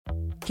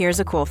Here's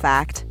a cool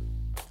fact.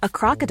 A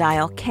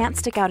crocodile can't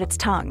stick out its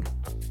tongue.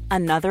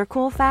 Another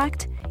cool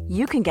fact,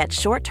 you can get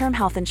short-term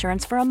health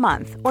insurance for a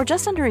month or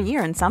just under a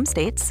year in some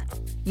states.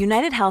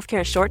 United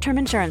Healthcare short-term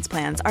insurance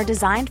plans are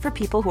designed for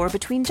people who are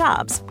between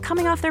jobs,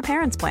 coming off their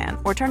parents' plan,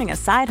 or turning a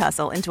side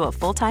hustle into a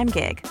full-time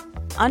gig.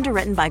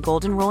 Underwritten by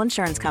Golden Rule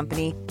Insurance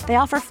Company, they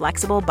offer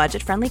flexible,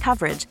 budget-friendly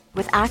coverage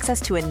with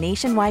access to a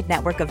nationwide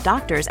network of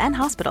doctors and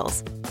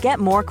hospitals. Get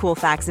more cool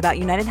facts about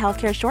United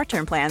Healthcare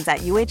short-term plans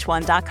at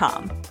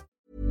uh1.com.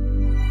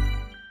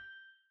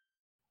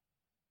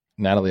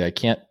 Natalie, I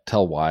can't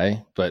tell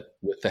why, but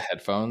with the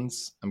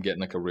headphones, I'm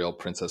getting like a real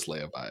Princess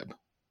Leia vibe.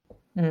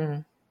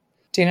 Mm.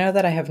 Do you know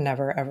that I have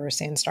never, ever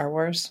seen Star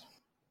Wars?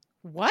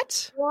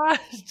 What?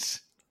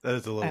 That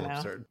is a little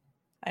absurd.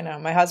 I know.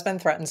 My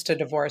husband threatens to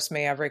divorce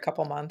me every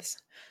couple months.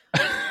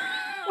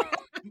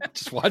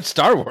 Just watch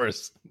Star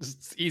Wars.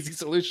 It's an easy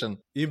solution.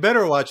 You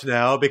better watch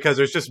now because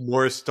there's just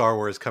more Star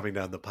Wars coming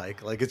down the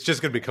pike. Like, it's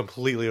just going to be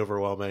completely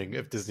overwhelming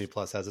if Disney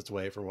Plus has its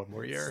way for one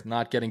more year. It's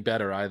not getting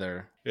better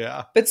either.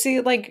 Yeah. But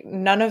see, like,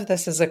 none of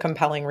this is a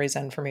compelling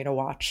reason for me to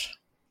watch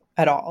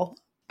at all.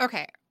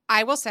 Okay.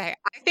 I will say,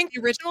 I think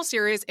the original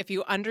series, if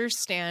you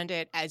understand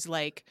it as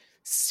like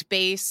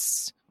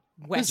space,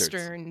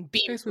 Western,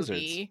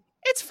 B-movie,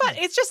 it's fun.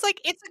 It's just like,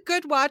 it's a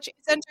good watch.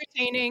 It's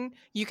entertaining.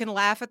 You can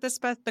laugh at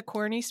the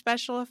corny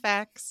special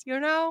effects, you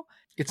know?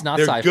 It's not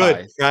They're sci-fi.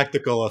 good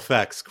practical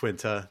effects,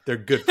 Quinta. They're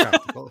good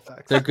practical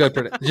effects. They're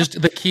good.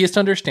 Just the key is to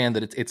understand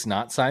that it's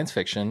not science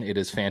fiction. It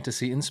is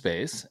fantasy in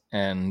space.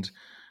 And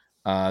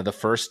the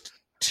first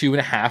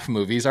 2.5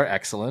 movies are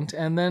excellent.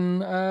 And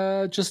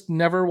then just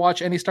never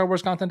watch any Star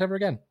Wars content ever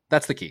again.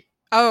 That's the key.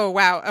 Oh,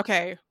 wow.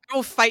 Okay. I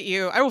will fight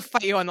you. I will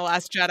fight you on The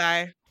Last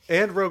Jedi.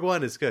 And Rogue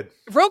One is good.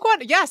 Rogue One,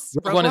 yes.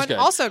 Rogue One is good.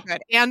 Also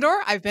good. Andor,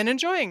 I've been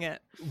enjoying it.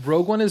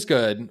 Rogue One is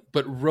good,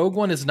 but Rogue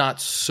One is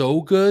not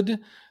so good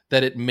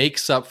that it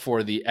makes up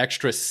for the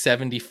extra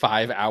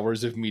 75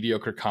 hours of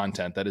mediocre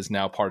content that is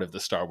now part of the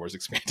Star Wars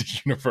expanded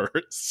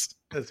universe.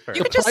 That's fair.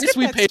 The price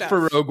we paid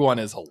for Rogue One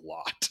is a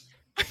lot.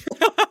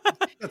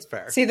 That's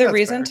fair. See, the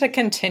reason to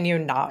continue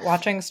not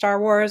watching Star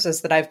Wars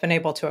is that I've been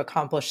able to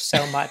accomplish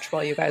so much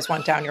while you guys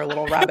went down your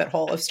little rabbit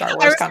hole of Star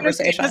Wars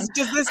conversation.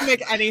 Does this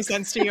make any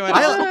sense to you at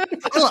all?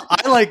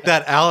 I like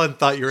that Alan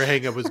thought your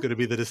hang-up was going to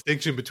be the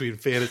distinction between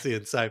fantasy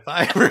and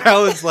sci-fi. Where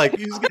Alan's like,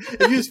 if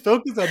you just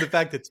focus on the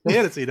fact it's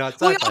fantasy, not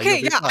sci-fi. Well,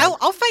 okay, yeah,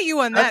 I'll fight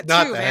you on that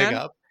That's too, not the man.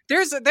 hang-up.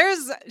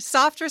 There's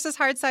soft versus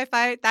hard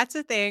sci-fi. That's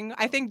a thing.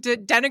 I think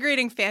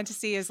denigrating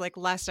fantasy is like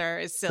lesser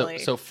is silly.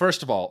 So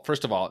first of all,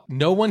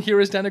 no one here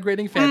is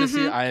denigrating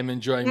fantasy. I am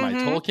enjoying my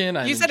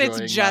Tolkien. You said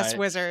it's just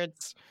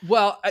wizards.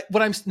 Well,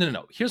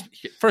 no.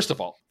 First of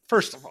all,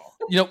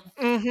 you know,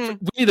 we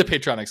need a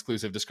Patreon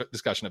exclusive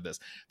discussion of this.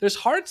 There's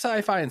hard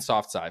sci-fi and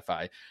soft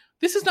sci-fi.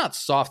 This is not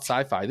soft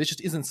sci-fi. This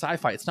just isn't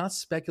sci-fi. It's not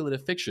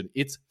speculative fiction.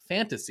 It's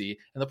fantasy.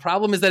 And the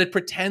problem is that it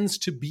pretends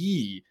to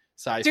be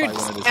sci-fi. Dude, when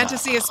it is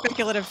fantasy not. is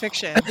speculative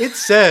fiction. It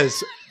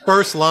says,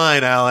 first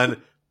line,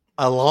 Alan,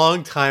 a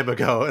long time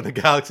ago in a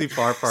galaxy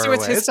far, far away.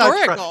 So it's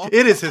historical.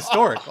 It is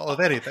historical,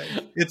 if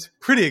anything. It's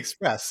pretty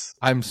express.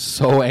 I'm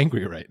so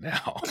angry right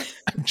now.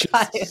 I'm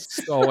just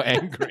so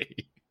angry.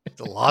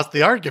 It's lost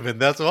the argument.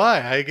 That's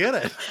why. I get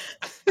it.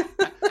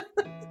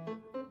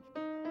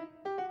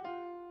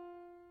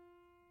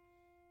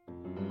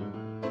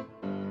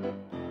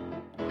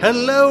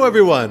 Hello,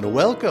 everyone.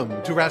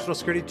 Welcome to Rational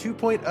Security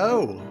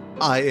 2.0.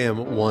 I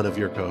am one of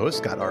your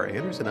co-hosts, Scott R.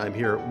 Anderson. I'm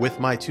here with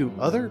my two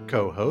other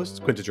co-hosts,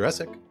 Quinta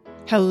Jurecic.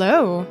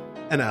 Hello.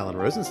 And Alan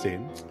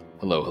Rosenstein.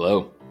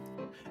 Hello.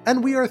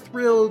 And we are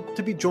thrilled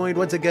to be joined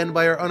once again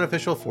by our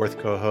unofficial fourth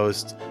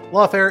co-host,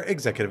 Lawfare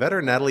Executive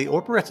Editor, Natalie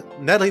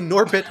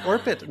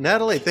Norpit.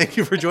 Natalie, thank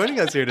you for joining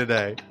us here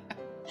today.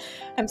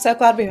 I'm so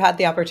glad we've had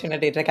the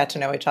opportunity to get to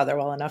know each other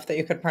well enough that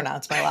you could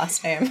pronounce my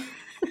last name.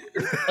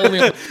 Only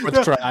on the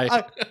fourth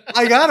try.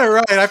 I got it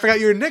right. I forgot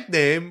your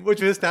nickname,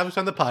 which we established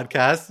on the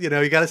podcast. You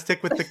know, you got to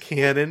stick with the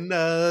canon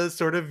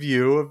sort of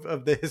view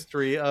of the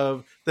history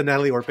of the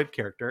Natalie Orpit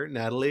character,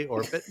 Natalie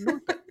Orpit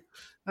Norpit.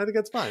 I think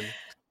that's fine.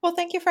 Well,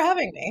 thank you for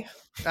having me.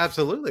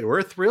 Absolutely.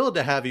 We're thrilled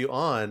to have you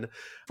on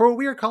for what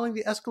we are calling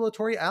the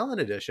Escalatory Alan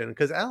edition,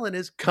 because Alan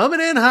is coming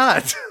in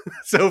hot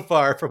so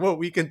far from what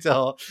we can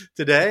tell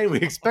today. We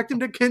expect him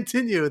to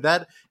continue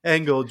that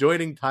angle,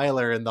 joining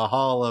Tyler in the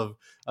hall of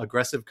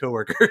aggressive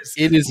coworkers.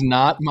 It is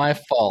not my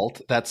fault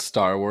that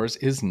Star Wars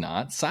is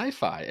not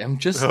sci-fi. I'm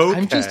just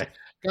saying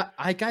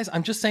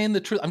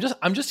the truth.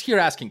 I'm just here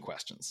asking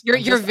questions.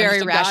 You're very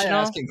I'm just a rational. guy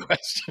asking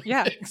questions.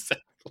 Yeah.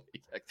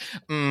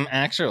 Exactly.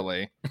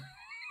 Actually.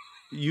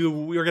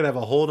 We're going to have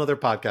a whole nother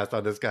podcast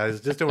on this,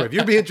 guys. Just don't worry. If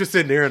you'd be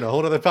interested in hearing a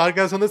whole nother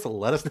podcast on this,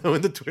 let us know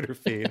in the Twitter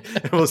feed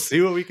and we'll see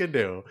what we can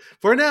do.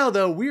 For now,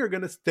 though, we are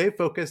going to stay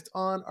focused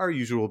on our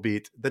usual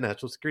beat, the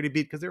national security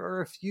beat, because there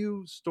are a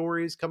few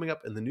stories coming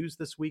up in the news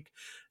this week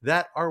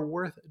that are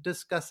worth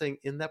discussing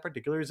in that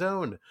particular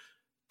zone.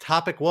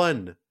 Topic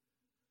 1.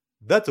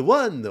 That's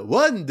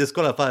one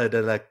disqualified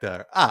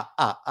elector.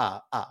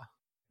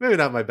 Maybe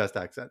not my best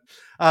accent.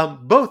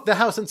 Both the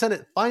House and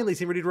Senate finally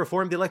seem ready to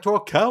reform the Electoral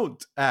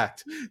Count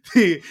Act,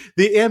 the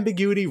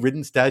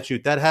ambiguity-ridden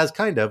statute that has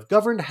kind of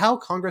governed how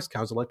Congress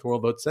counts electoral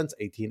votes since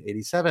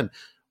 1887.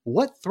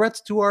 What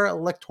threats to our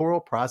electoral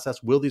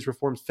process will these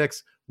reforms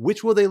fix?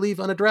 Which will they leave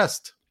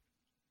unaddressed?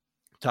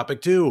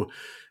 Topic 2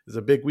 is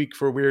a big week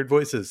for weird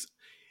voices.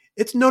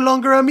 It's no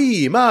longer a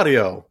me,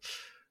 Mario.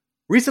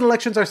 Recent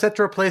elections are set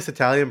to replace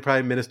Italian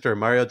Prime Minister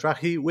Mario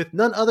Draghi with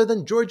none other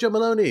than Giorgia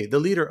Meloni, the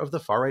leader of the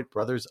far-right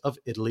Brothers of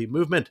Italy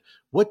movement.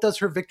 What does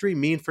her victory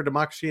mean for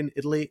democracy in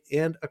Italy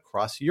and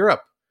across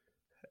Europe?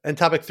 And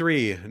topic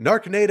 3,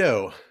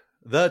 Narc-NATO.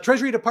 The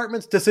Treasury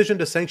Department's decision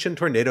to sanction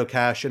Tornado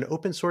Cash, an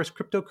open-source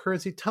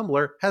cryptocurrency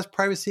tumbler, has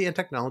privacy and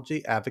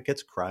technology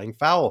advocates crying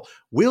foul.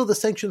 Will the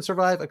sanctions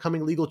survive a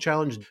coming legal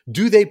challenge?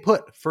 Do they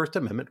put First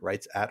Amendment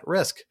rights at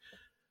risk?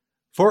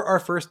 For our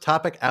first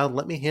topic, Alan,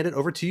 let me hand it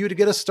over to you to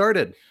get us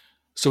started.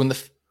 So in the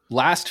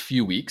last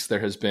few weeks, there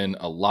has been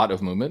a lot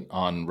of movement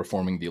on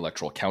reforming the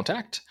Electoral Count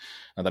Act.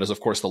 That is, of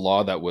course, the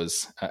law that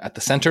was at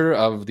the center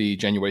of the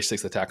January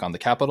 6th attack on the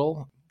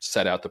Capitol,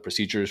 set out the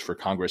procedures for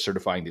Congress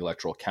certifying the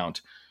electoral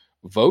count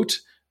vote,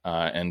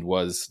 and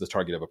was the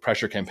target of a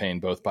pressure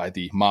campaign, both by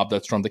the mob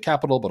that stormed the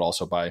Capitol, but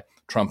also by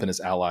Trump and his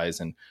allies,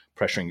 and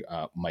pressuring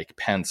Mike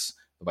Pence,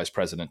 the vice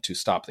president, to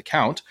stop the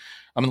count.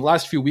 In the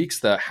last few weeks,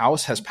 the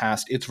House has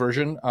passed its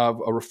version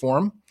of a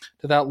reform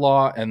to that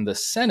law, and the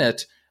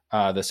Senate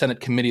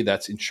committee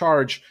that's in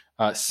charge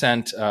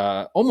sent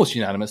almost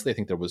unanimously, I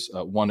think there was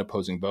one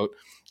opposing vote,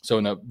 so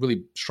in a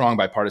really strong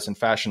bipartisan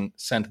fashion,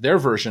 sent their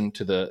version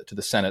to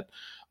the Senate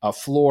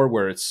floor,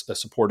 where it's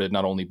supported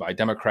not only by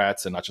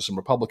Democrats and not just some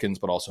Republicans,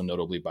 but also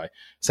notably by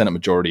Senate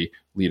Majority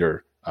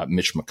Leader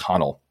Mitch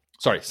McConnell.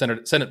 Sorry,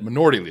 Senate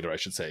Minority Leader, I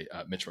should say,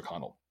 Mitch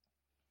McConnell.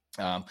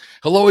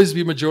 He'll always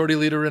be Majority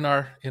Leader in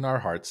our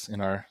hearts,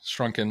 in our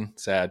shrunken,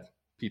 sad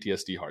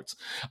PTSD hearts.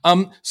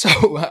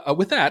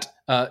 With that,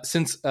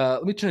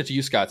 let me turn it to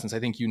you, Scott, since I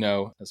think you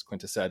know, as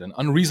Quinta said, an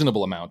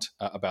unreasonable amount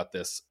about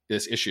this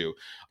issue.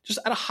 Just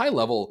at a high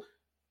level,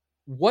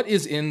 what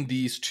is in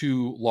these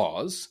two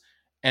laws,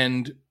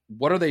 and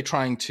what are they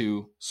trying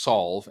to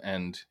solve?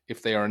 And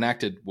if they are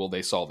enacted, will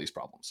they solve these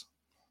problems?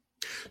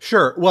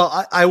 Sure.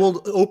 Well, I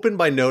will open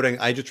by noting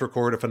I just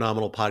recorded a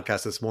phenomenal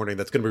podcast this morning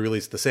that's going to be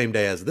released the same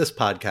day as this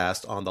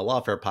podcast on the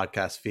Lawfare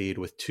podcast feed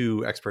with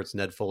two experts,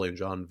 Ned Foley and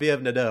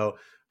Jean-Vive Nadeau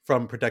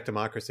from Protect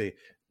Democracy.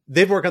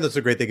 They've worked on this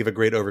great. They give a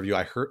great overview.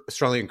 I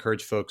strongly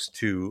encourage folks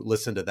to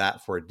listen to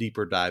that for a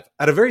deeper dive.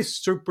 At a very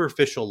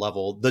superficial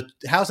level, the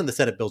House and the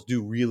Senate bills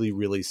do really,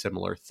 really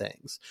similar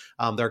things.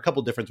 There are a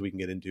couple differences we can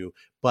get into,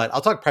 but I'll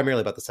talk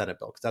primarily about the Senate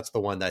bill because that's the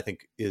one that I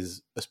think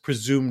is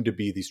presumed to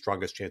be the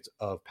strongest chance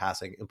of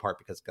passing, in part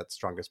because it got the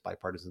strongest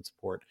bipartisan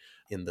support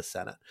in the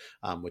Senate,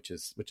 which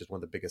is one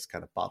of the biggest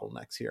kind of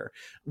bottlenecks here.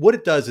 What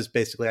it does is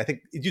basically, I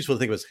think it's useful to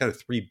think of it as kind of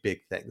three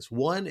big things.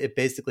 One, it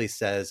basically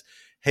says,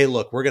 hey,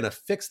 look, we're going to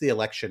fix the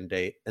election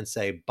date and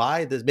say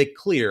by this, make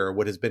clear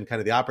what has been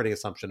kind of the operating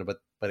assumption,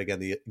 but again,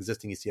 the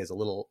existing ECA is a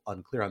little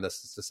unclear on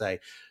this, is to say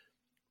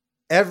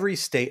every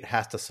state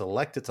has to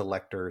select its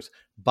electors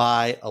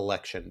by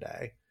election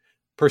day,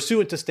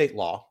 pursuant to state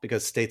law,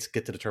 because states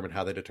get to determine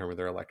how they determine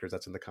their electors.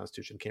 That's in the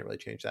Constitution, can't really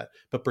change that,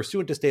 but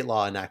pursuant to state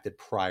law enacted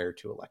prior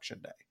to election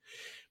day.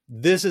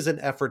 This is an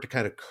effort to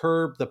kind of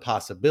curb the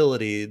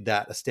possibility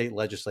that a state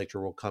legislature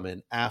will come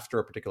in after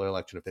a particular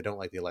election if they don't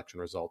like the election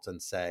results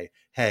and say,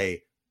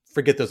 hey,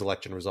 forget those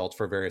election results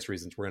for various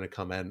reasons. We're going to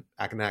come in,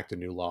 enact a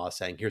new law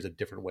saying, here's a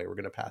different way we're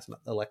going to pass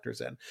electors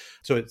in.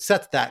 So it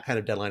sets that kind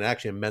of deadline. It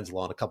actually amends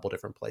law in a couple of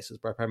different places,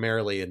 but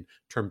primarily in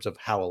terms of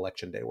how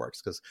election day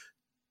works,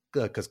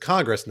 because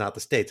Congress, not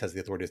the states, has the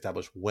authority to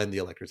establish when the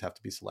electors have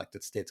to be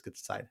selected. States could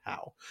decide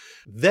how.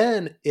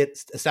 Then it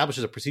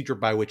establishes a procedure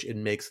by which it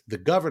makes the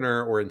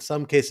governor, or in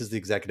some cases the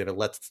executive, it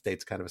lets the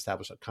states kind of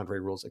establish contrary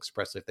rules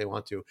expressly if they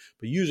want to,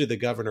 but usually the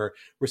governor,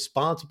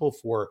 responsible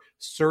for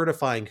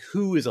certifying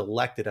who is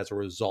elected as a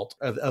result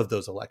of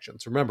those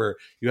elections. Remember,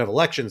 you have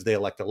elections, they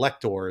elect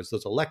electors.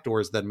 Those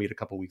electors then meet a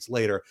couple weeks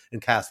later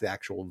and cast the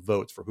actual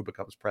votes for who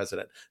becomes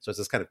president. So it's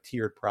this kind of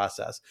tiered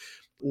process.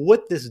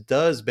 What this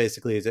does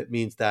basically is it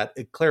means that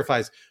it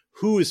clarifies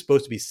who is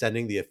supposed to be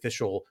sending the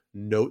official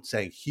note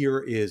saying here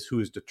is who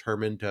is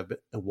determined to have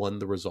won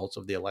the results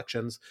of the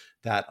elections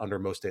that under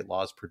most state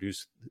laws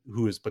produce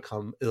who has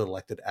become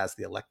elected as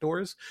the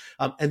electors.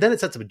 And then it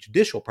sets up a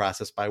judicial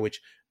process by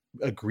which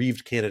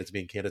aggrieved candidates,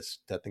 being candidates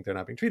that think they're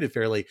not being treated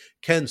fairly,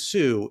 can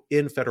sue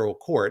in federal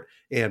court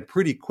and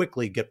pretty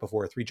quickly get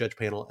before a 3-judge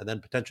panel and then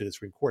potentially the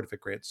Supreme Court if it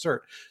grants cert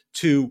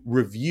to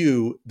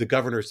review the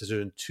governor's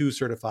decision to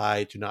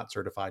certify, to not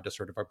certify, to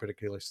certify a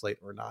particular slate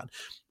or not.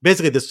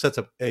 Basically, this sets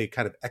up a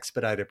kind of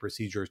expedited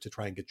procedures to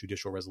try and get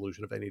judicial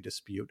resolution of any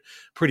dispute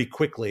pretty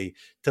quickly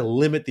to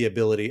limit the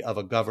ability of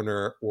a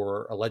governor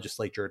or a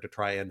legislature to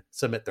try and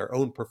submit their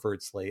own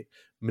preferred slate,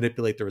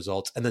 manipulate the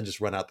results, and then just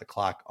run out the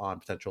clock on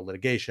potential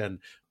litigation,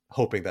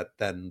 hoping that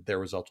then their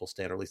results will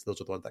stand, or at least those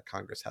are the ones that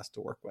Congress has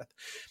to work with.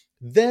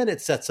 Then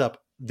it sets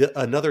up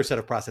another set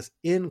of process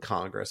in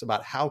Congress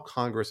about how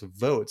Congress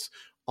votes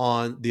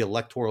on the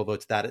electoral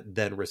votes that it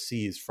then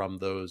receives from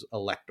those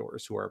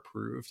electors who are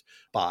approved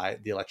by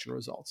the election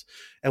results.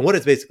 And what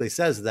it basically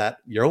says is that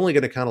you're only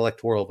going to count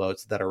electoral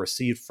votes that are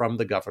received from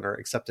the governor,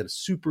 except in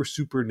super,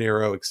 super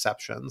narrow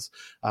exceptions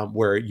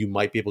where you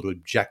might be able to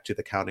object to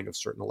the counting of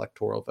certain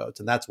electoral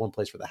votes. And that's one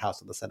place where the House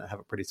and the Senate have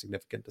a pretty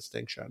significant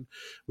distinction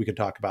we can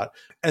talk about.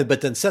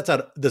 But then sets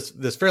out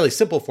this fairly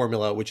simple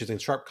formula, which is in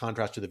sharp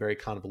contrast to the very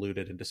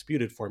convoluted and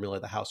disputed formula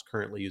the House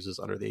currently uses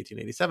under the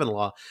 1887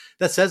 law,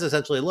 that says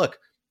essentially, look,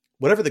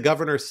 whatever the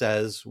governor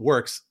says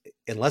works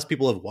unless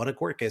people have won a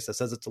court case that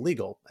says it's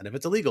illegal. And if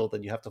it's illegal,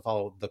 then you have to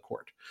follow the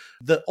court.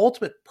 The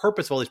ultimate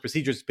purpose of all these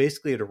procedures is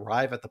basically to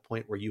arrive at the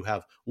point where you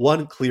have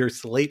one clear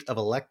slate of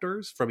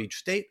electors from each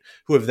state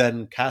who have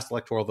then cast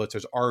electoral votes.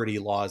 There's already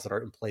laws that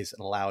are in place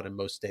and allowed in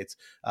most states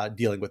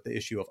dealing with the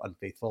issue of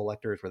unfaithful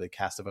electors, where they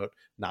cast a vote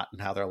not in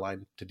how they're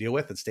aligned to deal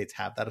with, and states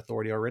have that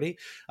authority already.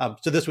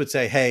 So this would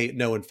say, hey,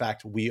 no, in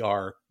fact, we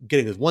are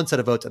getting this one set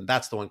of votes, and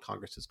that's the one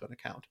Congress is going to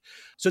count.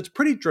 So it's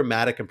pretty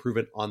dramatic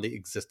improvement on the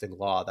existing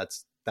law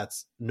that's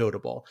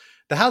notable.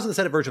 The House and the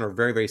Senate version are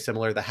very, very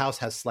similar. The House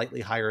has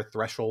slightly higher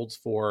thresholds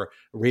for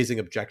raising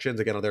objections.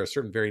 Again, there are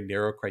certain very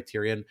narrow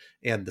criterion,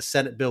 and the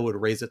Senate bill would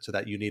raise it so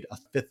that you need a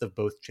fifth of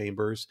both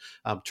chambers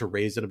to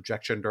raise an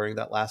objection during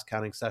that last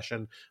counting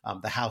session.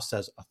 The House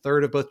says a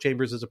third of both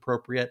chambers is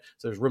appropriate,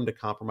 so there's room to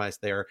compromise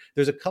there.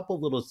 There's a couple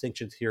little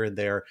distinctions here and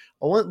there.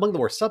 Among the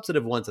more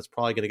substantive ones that's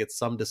probably going to get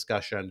some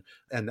discussion,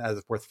 and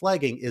as worth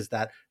flagging, is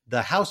that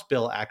the House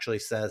bill actually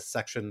says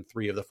Section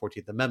 3 of the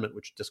 14th Amendment,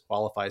 which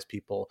disqualifies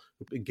people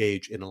who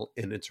engage in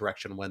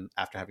insurrection when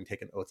after having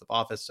taken oath of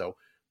office. So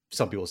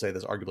some people say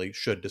this arguably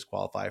should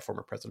disqualify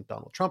former President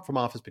Donald Trump from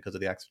office because of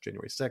the acts of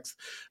January 6th.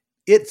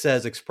 It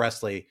says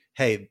expressly,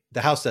 hey,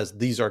 the House says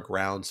these are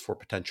grounds for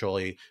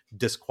potentially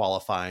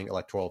disqualifying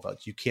electoral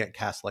votes. You can't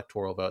cast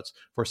electoral votes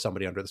for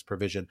somebody under this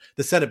provision.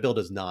 The Senate bill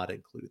does not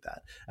include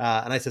that.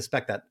 And I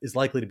suspect that is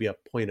likely to be a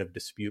point of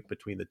dispute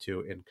between the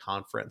two in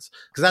conference,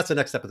 because that's the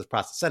next step of this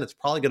process. The Senate's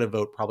probably going to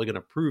vote, probably going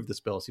to approve this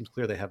bill. It seems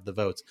clear they have the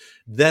votes.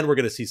 Then we're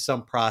going to see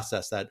some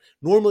process that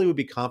normally would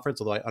be conference,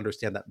 although I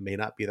understand that may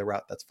not be the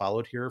route that's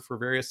followed here for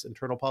various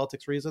internal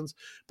politics reasons.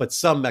 But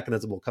some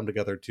mechanism will come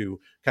together to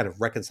kind of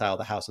reconcile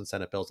the House and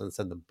Senate bills and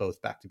send them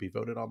both back to be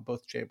voted on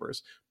both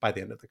chambers by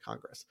the end of the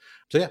Congress.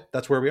 So yeah,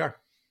 that's where we are.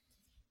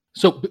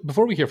 So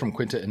before we hear from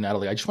Quinta and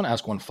Natalie, I just want to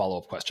ask one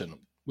follow-up question,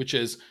 which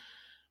is,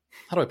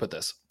 how do I put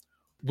this?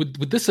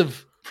 Would this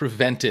have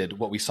prevented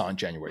what we saw on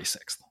January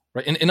 6th?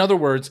 Right? In other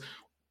words,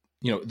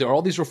 there are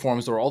all these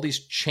reforms, there are all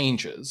these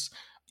changes.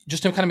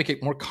 Just to kind of make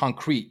it more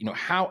concrete,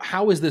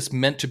 how is this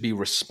meant to be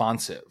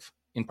responsive,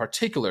 in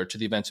particular to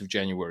the events of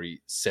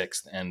January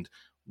 6th and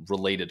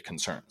related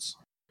concerns?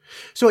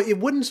 So it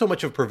wouldn't so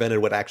much have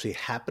prevented what actually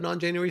happened on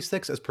January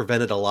 6th as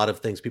prevented a lot of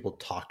things people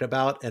talked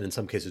about and in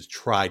some cases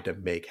tried to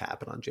make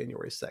happen on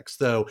January 6th.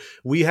 So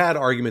we had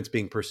arguments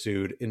being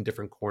pursued in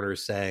different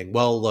corners saying,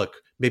 well, look,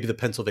 maybe the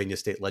Pennsylvania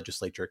state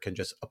legislature can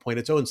just appoint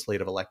its own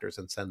slate of electors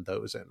and send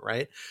those in,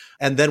 right?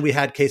 And then we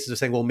had cases of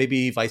saying, well,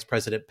 maybe Vice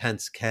President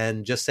Pence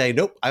can just say,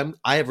 nope,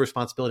 I have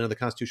responsibility under the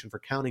Constitution for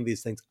counting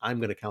these things. I'm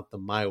going to count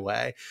them my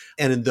way.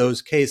 And in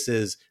those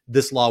cases,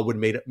 this law would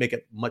make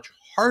it much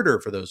harder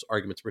for those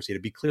arguments to proceed.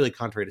 It'd be clearly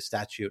contrary to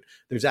statute.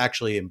 There's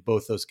actually, in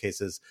both those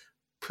cases,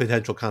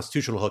 potential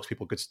constitutional hooks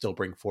people could still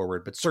bring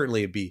forward, but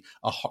certainly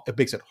it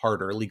makes it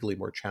harder, legally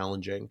more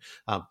challenging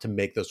to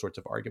make those sorts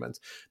of arguments.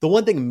 The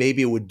one thing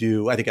maybe it would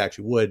do, I think it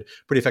actually would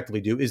pretty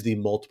effectively do, is the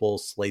multiple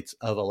slates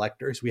of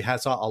electors. We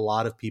saw a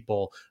lot of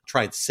people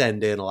try and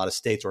send in, a lot of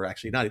states, or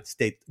actually not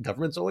state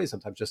governments always,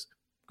 sometimes just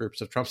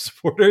groups of Trump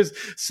supporters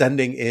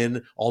sending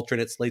in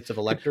alternate slates of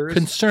electors.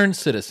 Concerned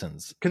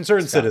citizens.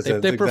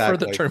 Citizens. They prefer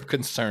the term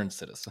concerned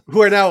citizen.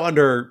 Who are now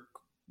under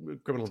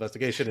criminal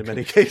investigation in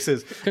many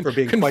cases for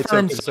being quite so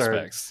concerned.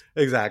 Suspects.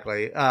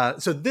 Exactly.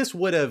 So this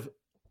would have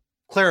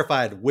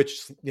clarified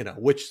which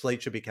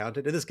slate should be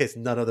counted. In this case,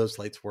 none of those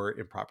slates were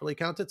improperly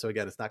counted. So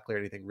again, it's not clear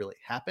anything really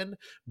happened,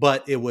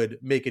 but it would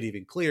make it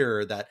even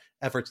clearer that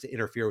efforts to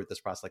interfere with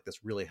this process like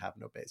this really have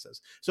no basis.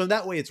 So in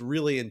that way, it's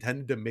really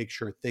intended to make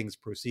sure things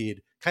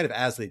proceed kind of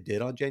as they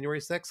did on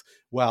January 6th,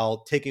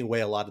 while taking away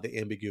a lot of the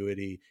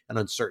ambiguity and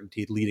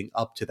uncertainty leading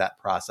up to that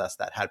process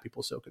that had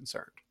people so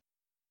concerned.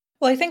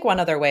 Well, I think one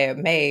other way it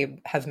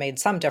may have made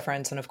some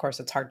difference, and of course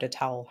it's hard to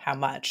tell how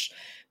much,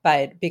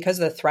 but because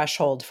the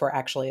threshold for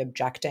actually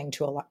objecting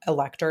to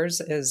electors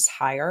is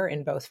higher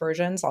in both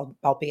versions,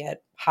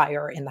 albeit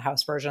higher in the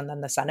House version than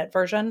the Senate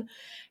version.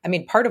 I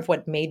mean, part of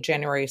what made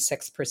January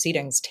 6th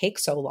proceedings take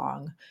so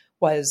long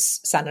was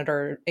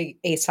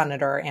a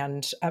senator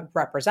and a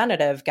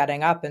representative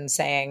getting up and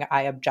saying,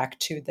 I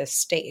object to this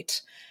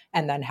state,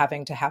 and then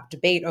having to have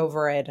debate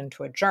over it and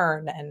to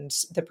adjourn. And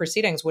the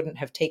proceedings wouldn't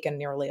have taken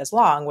nearly as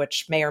long,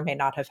 which may or may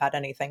not have had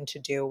anything to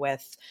do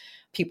with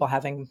people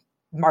having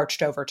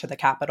marched over to the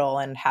Capitol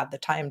and had the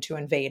time to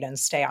invade and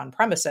stay on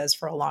premises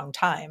for a long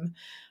time.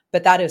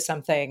 But that is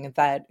something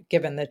that,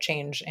 given the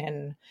change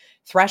in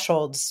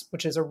thresholds,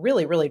 which is a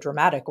really, really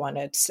dramatic one,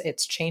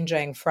 it's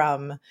changing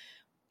from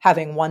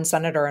having one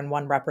senator and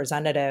one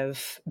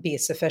representative be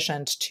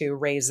sufficient to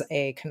raise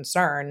a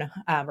concern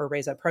or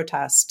raise a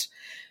protest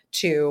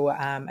to,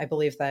 I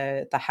believe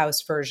the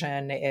House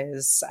version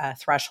is a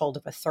threshold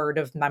of a third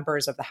of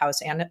members of the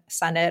House and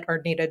Senate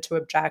are needed to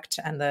object,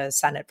 and the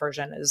Senate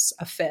version is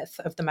a fifth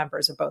of the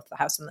members of both the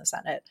House and the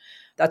Senate.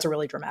 That's a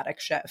really dramatic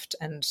shift.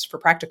 And for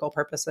practical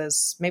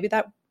purposes, maybe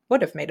that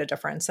would have made a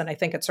difference. And I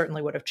think it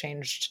certainly would have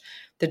changed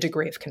the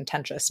degree of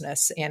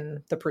contentiousness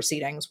in the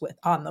proceedings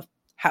on the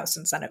House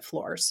and Senate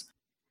floors.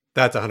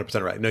 That's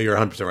 100% right. No, you're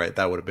 100% right.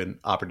 That would have been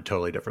operated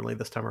totally differently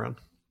this time around.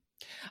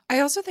 I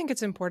also think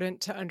it's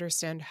important to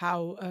understand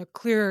how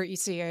clear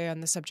ECA on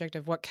the subject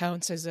of what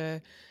counts as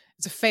a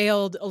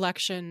failed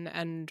election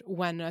and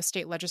when a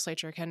state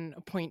legislature can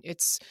appoint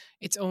its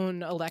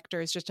own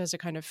electors just as a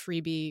kind of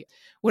freebie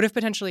would have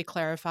potentially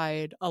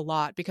clarified a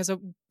lot, because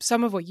of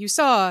some of what you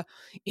saw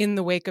in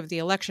the wake of the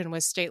election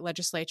was state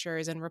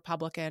legislatures and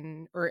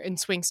Republican, or in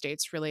swing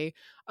states really,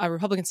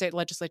 Republican state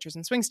legislatures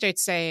and swing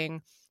states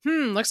saying,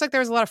 looks like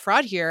there's a lot of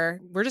fraud here.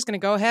 We're just going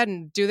to go ahead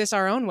and do this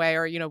our own way.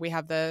 Or, we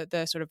have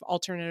the sort of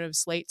alternative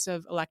slates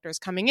of electors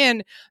coming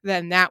in.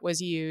 Then that was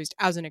used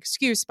as an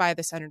excuse by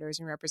the senators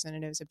and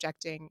representatives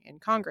objecting in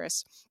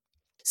Congress.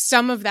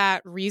 Some of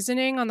that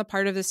reasoning on the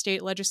part of the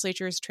state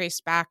legislatures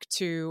traced back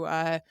to,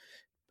 I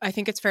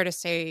think it's fair to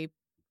say,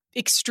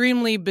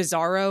 extremely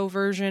bizarro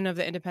version of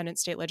the independent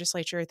state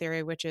legislature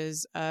theory, which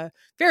is a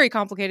very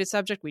complicated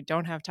subject we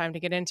don't have time to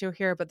get into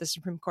here, but the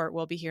Supreme Court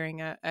will be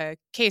hearing a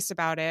case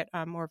about it,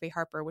 Moore v.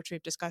 Harper, which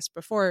we've discussed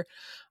before.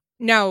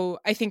 Now,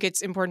 I think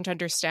it's important to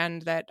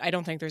understand that I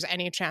don't think there's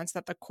any chance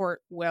that the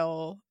court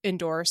will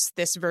endorse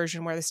this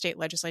version where the state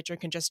legislature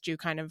can just do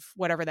kind of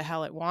whatever the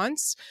hell it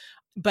wants.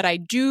 But I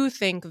do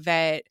think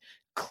that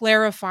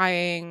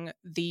clarifying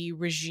the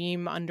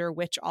regime under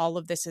which all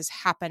of this is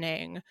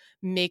happening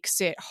makes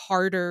it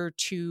harder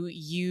to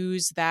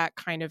use that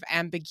kind of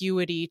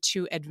ambiguity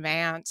to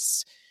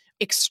advance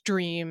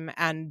extreme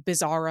and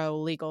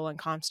bizarro legal and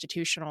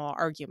constitutional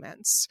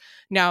arguments.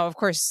 Now, of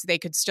course, they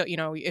could still,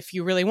 if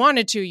you really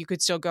wanted to, you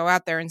could still go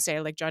out there and say,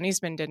 like John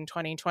Eastman did in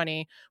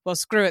 2020, well,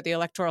 screw it, the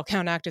Electoral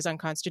Count Act is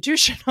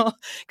unconstitutional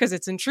because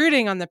it's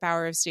intruding on the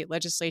power of state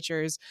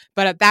legislatures.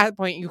 But at that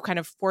point, you kind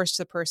of force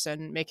the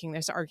person making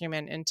this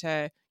argument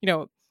into,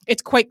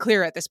 it's quite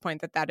clear at this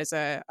point that that is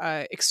a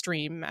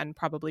extreme and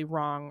probably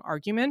wrong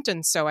argument.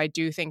 And so I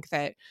do think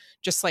that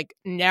just like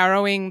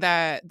narrowing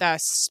the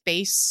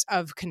space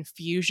of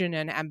confusion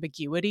and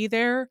ambiguity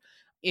there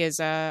is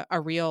a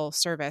real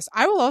service.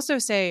 I will also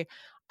say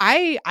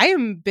I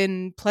am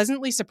been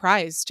pleasantly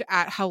surprised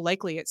at how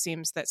likely it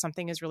seems that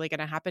something is really going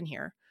to happen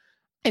here,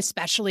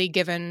 especially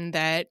given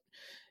that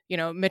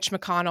Mitch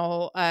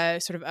McConnell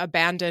sort of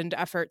abandoned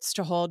efforts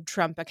to hold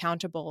Trump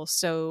accountable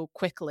so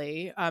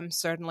quickly.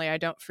 Certainly, I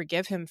don't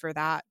forgive him for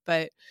that.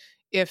 But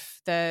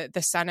if the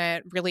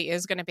Senate really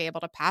is going to be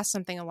able to pass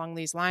something along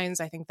these lines,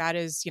 I think that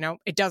is,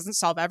 it doesn't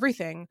solve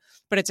everything,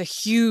 but it's a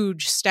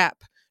huge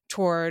step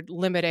toward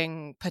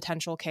limiting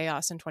potential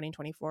chaos in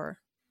 2024.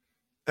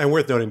 And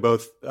worth noting,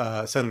 both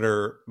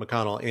Senator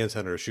McConnell and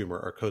Senator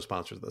Schumer are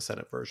co-sponsors of the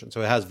Senate version.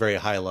 So it has very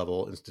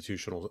high-level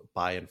institutional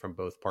buy-in from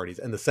both parties.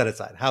 And the Senate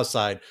side, House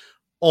side,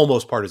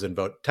 almost partisan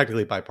vote,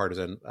 technically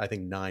bipartisan. I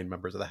think 9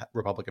 members of the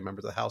Republican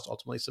members of the House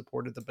ultimately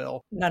supported the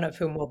bill. None of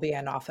whom will be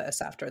in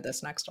office after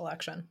this next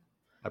election.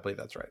 I believe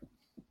that's right.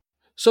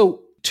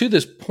 So to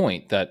this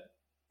point that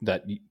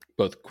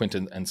both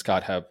Quinton and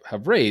Scott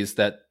have raised,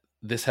 that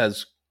this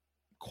has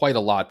quite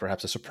a lot,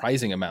 perhaps a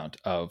surprising amount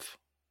of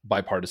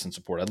bipartisan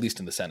support, at least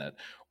in the Senate.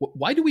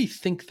 Why do we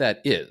think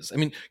that is? I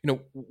mean,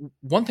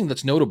 one thing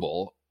that's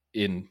notable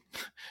in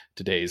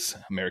today's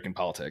American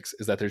politics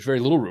is that there's very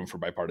little room for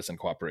bipartisan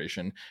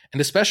cooperation,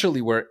 and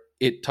especially where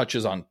it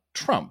touches on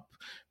Trump.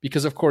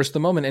 Because, of course,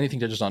 the moment anything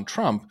touches on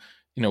Trump,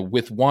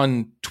 with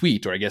one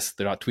tweet, or I guess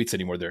they're not tweets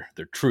anymore, they're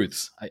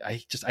truths.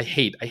 I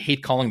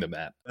hate calling them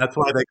that. That's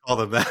why they call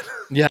them that.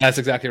 Yeah, that's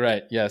exactly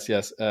right. Yes.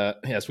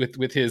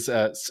 With his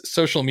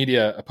social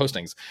media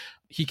postings,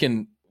 he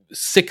can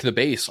sick the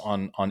base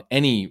on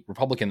any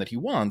Republican that he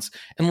wants.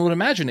 And one would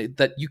imagine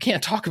that you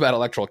can't talk about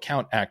Electoral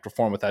Count Act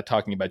reform without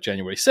talking about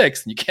January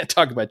 6th. And you can't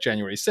talk about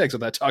January 6th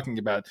without talking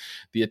about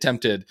the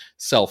attempted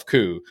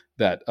self-coup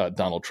that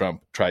Donald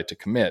Trump tried to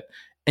commit.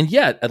 And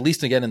yet, at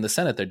least again in the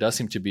Senate, there does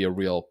seem to be a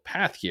real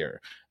path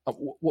here.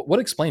 What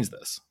explains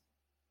this?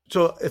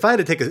 So if I had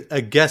to take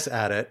a guess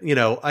at it,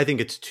 I think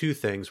it's 2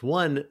 things.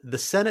 One, the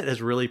Senate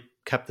has really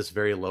kept this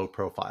very low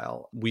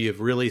profile. We have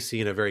really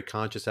seen a very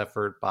conscious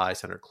effort by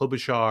Senator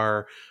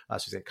Klobuchar.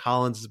 Suzanne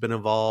Collins has been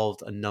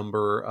involved. A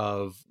number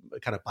of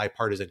kind of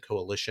bipartisan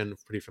coalition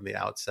pretty from the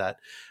outset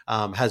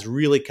has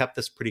really kept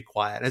this pretty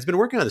quiet and has been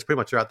working on this pretty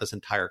much throughout this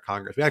entire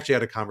Congress. We actually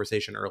had a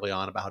conversation early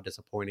on about how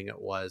disappointing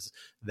it was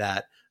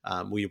that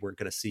we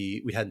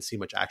hadn't seen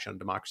much action on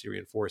democracy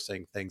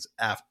reinforcing things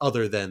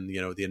other than,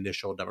 the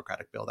initial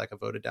Democratic bill that got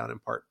voted down in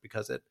part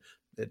because it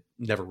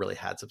never really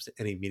had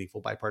any meaningful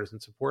bipartisan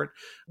support.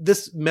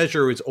 This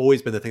measure has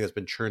always been the thing that's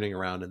been churning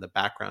around in the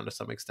background to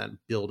some extent,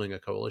 building a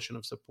coalition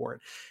of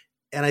support.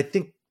 And I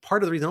think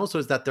part of the reason also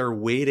is that they're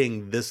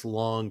waiting this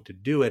long to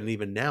do it, and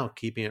even now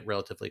keeping it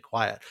relatively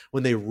quiet.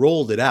 When they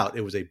rolled it out,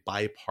 it was a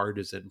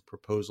bipartisan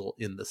proposal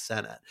in the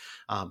Senate.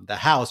 The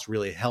House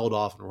really held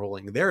off on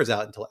rolling theirs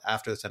out until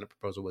after the Senate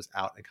proposal was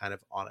out and kind of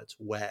on its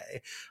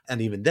way.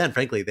 And even then,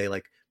 frankly, they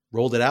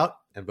rolled it out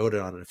and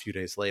voted on it a few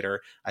days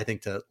later, I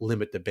think, to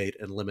limit debate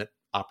and limit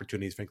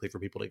opportunities, frankly, for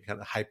people to get kind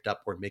of hyped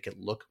up or make it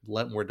look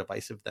more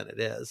divisive than it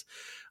is.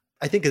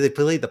 I think they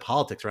played the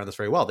politics around this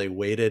very well. They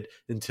waited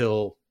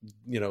until,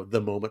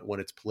 the moment when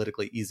it's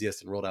politically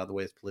easiest and rolled out in the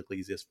way it's politically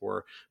easiest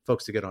for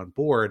folks to get on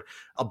board.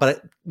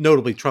 But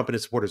notably, Trump and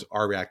his supporters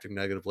are reacting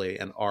negatively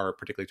and are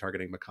particularly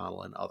targeting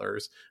McConnell and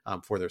others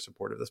for their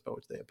support of this bill,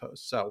 which they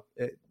oppose. So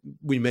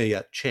we may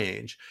yet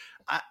change.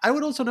 I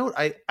would also note,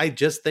 I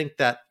just think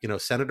that,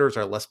 senators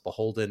are less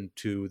beholden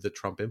to the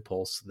Trump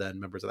impulse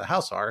than members of the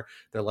House are.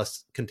 They're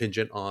less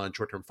contingent on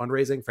short-term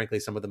fundraising. Frankly,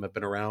 some of them have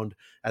been around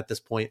at this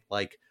point,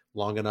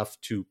 long enough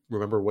to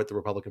remember what the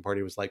Republican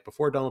Party was like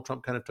before Donald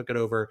Trump kind of took it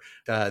over.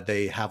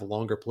 They have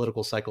longer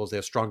political cycles. They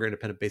have stronger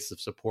independent bases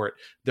of support.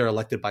 They're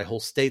elected by whole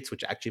states,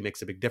 which actually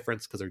makes a big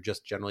difference because they're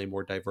just generally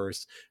more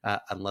diverse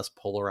and less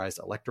polarized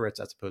electorates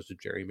as opposed to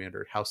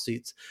gerrymandered House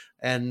seats.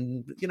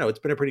 And, it's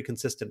been a pretty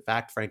consistent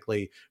fact,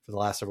 frankly, for the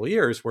last several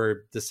years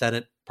where the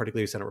Senate,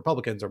 particularly Senate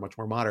Republicans, are much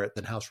more moderate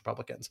than House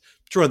Republicans.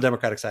 True on the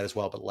Democratic side as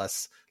well, but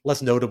less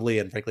notably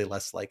and frankly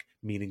less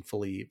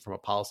meaningfully from a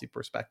policy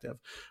perspective.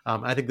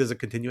 I think there's a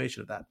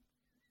continuation of that.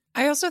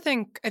 I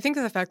think that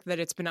the fact that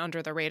it's been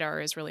under the radar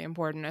is really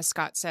important, as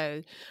Scott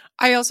said.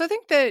 I also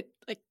think that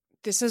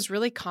this is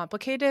really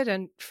complicated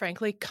and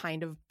frankly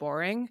kind of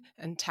boring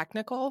and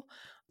technical.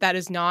 That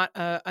is not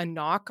a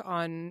knock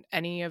on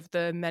any of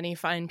the many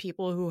fine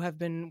people who have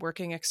been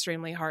working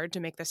extremely hard to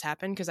make this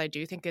happen, because I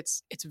do think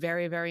it's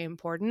very, very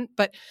important.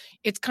 But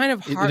it's kind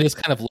of hard. It is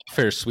kind of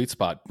lawfare's sweet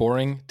spot: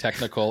 boring,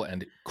 technical,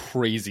 and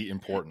crazy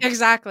important.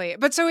 Exactly.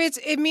 But so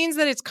it means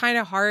that it's kind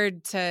of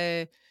hard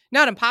to,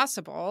 not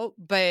impossible,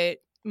 but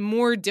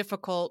more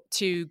difficult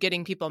to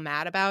getting people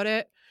mad about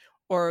it,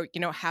 or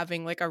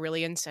having a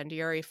really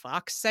incendiary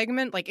Fox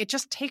segment. It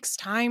just takes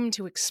time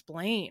to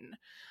explain.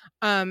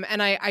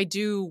 And I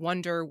do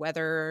wonder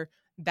whether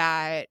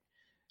that,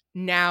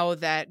 now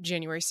that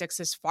January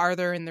 6th is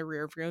farther in the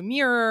rearview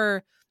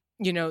mirror,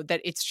 that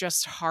it's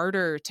just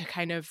harder to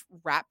kind of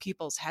wrap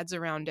people's heads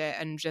around it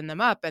and gin them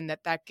up, and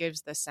that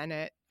gives the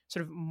Senate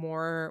sort of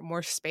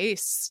more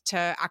space to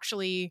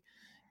actually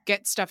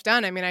get stuff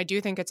done. I mean, I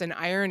do think it's an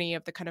irony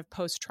of the kind of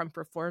post-Trump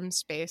reform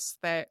space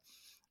that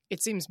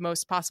it seems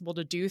most possible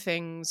to do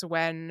things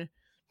when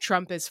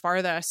Trump is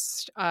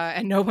farthest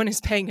and no one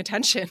is paying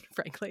attention,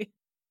 frankly.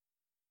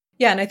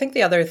 Yeah, and I think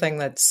the other thing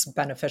that's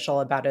beneficial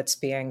about its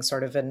being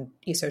sort of an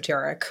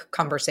esoteric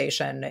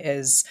conversation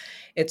is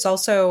it's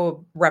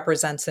also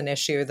represents an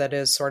issue that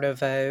is sort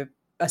of a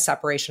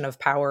separation of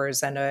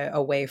powers and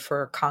a way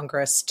for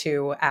Congress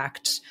to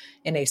act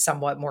in a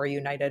somewhat more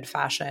united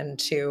fashion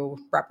to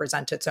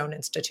represent its own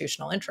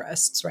institutional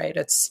interests, right?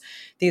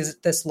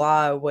 This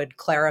law would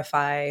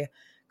clarify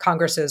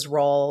Congress's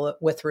role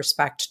with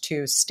respect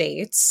to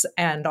states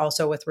and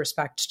also with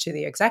respect to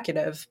the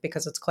executive,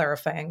 because it's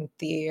clarifying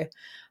the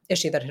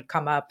issue that had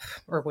come up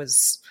or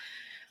was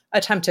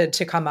attempted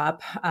to come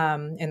up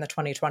in the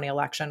 2020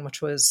 election,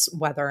 which was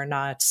whether or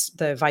not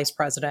the vice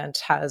president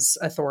has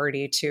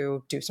authority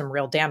to do some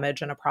real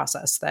damage in a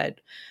process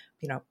that,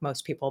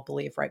 most people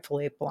believe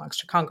rightfully belongs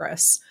to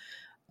Congress.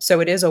 So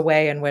it is a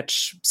way in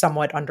which,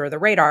 somewhat under the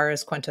radar,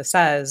 as Quinta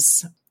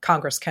says,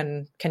 Congress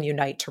can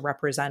unite to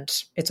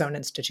represent its own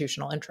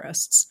institutional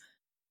interests.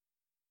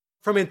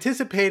 From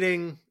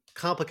anticipating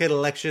complicated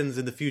elections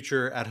in the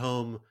future at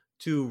home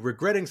to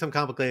regretting some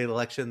complicated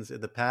elections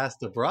in the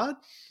past abroad,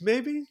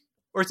 maybe?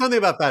 Or something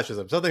about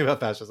fascism.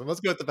 Let's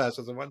go with the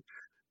fascism one.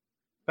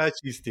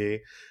 Fascisti.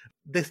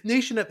 The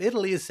nation of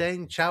Italy is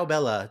saying ciao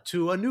bella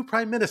to a new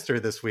prime minister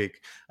this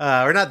week.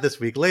 Or not this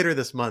week, later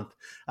this month.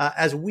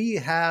 As we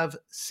have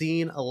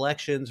seen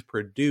elections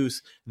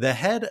produce the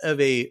head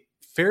of a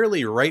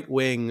fairly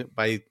right-wing,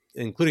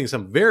 including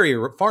some very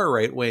far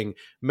right-wing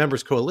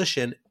members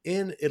coalition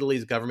in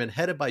Italy's government,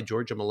 headed by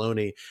Giorgia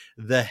Meloni,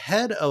 the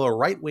head of a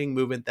right-wing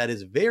movement that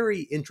is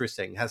very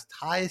interesting, has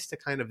ties to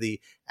kind of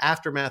the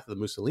aftermath of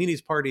the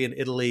Mussolini's party in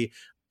Italy,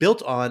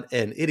 built on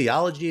an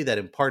ideology that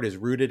in part is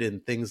rooted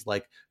in things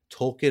like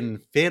Tolkien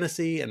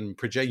fantasy and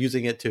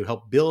using it to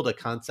help build a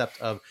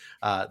concept of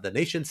the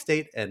nation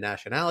state and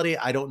nationality.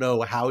 I don't know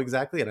how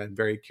exactly, and I'm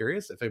very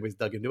curious. If anybody's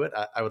dug into it,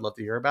 I would love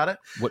to hear about it.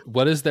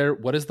 What is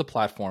the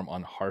platform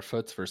on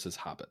Harfoots versus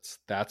Hobbits?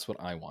 That's what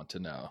I want to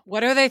know.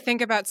 What do they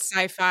think about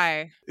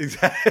sci-fi?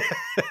 Exactly.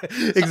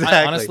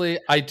 Honestly,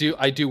 I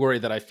do worry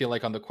that I feel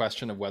like on the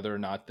question of whether or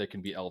not there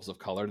can be elves of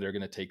color, they're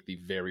going to take the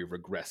very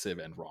regressive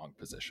and wrong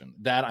position.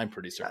 That I'm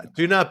pretty certain.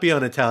 Do not be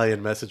on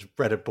Italian message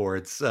Reddit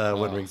boards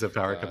when Rings of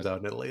Power comes time zone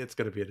in Italy. It's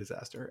going to be a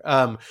disaster.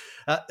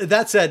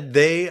 That said,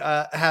 they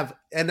have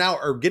and now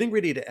are getting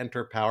ready to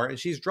enter power, and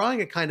she's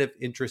drawing a kind of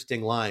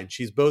interesting line.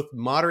 She's both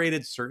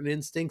moderated certain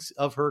instincts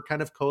of her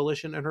kind of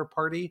coalition and her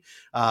party.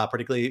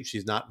 Particularly,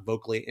 she's not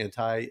vocally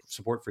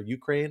anti-support for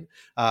Ukraine.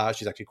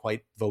 She's actually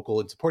quite vocal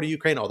in support of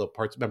Ukraine, although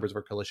members of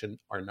her coalition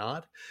are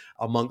not.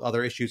 Among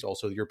other issues,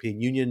 also the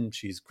European Union,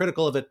 she's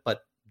critical of it,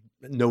 but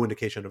no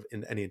indication of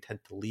any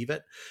intent to leave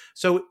it.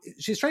 So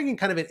she's striking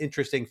kind of an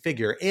interesting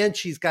figure, and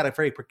she's got a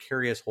very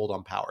precarious hold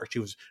on power. She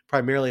was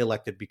primarily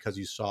elected because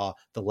you saw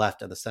the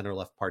left and the center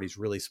left parties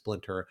really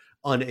splinter,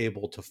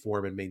 unable to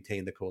form and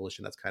maintain the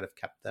coalition that's kind of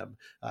kept them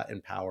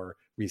in power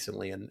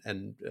recently and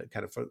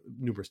kind of for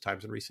numerous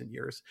times in recent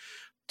years.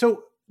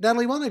 So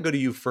Natalie, I want to go to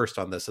you first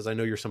on this, as I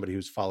know you're somebody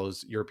who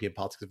follows European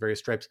politics of various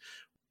stripes.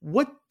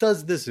 What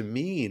does this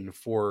mean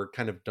for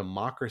kind of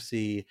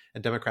democracy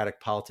and democratic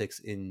politics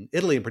in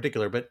Italy in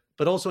particular,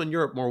 but also in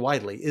Europe more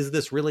widely? Is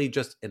this really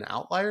just an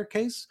outlier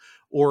case,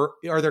 or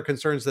are there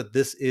concerns that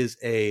this is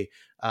a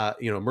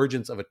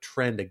emergence of a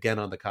trend again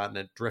on the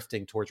continent,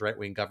 drifting towards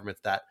right-wing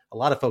governments that a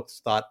lot of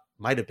folks thought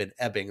might have been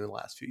ebbing in the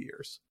last few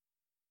years?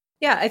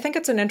 Yeah, I think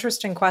it's an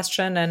interesting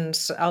question, and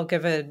I'll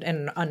give it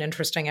an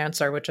uninteresting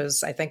answer, which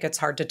is I think it's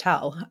hard to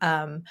tell.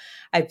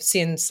 I've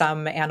seen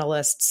some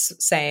analysts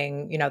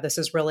saying, this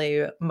is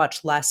really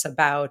much less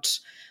about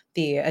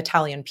the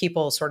Italian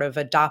people sort of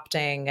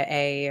adopting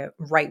a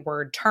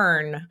rightward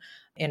turn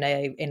in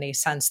a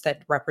sense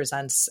that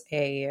represents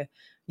a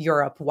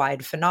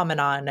Europe-wide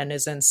phenomenon and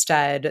is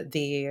instead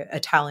the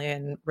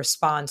Italian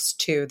response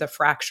to the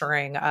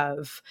fracturing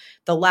of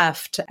the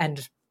left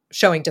and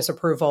showing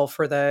disapproval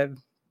for the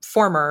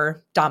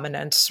former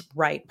dominant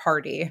right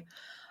party.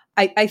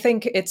 I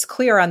think it's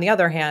clear, on the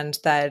other hand,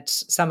 that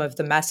some of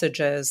the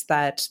messages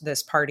that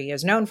this party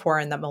is known for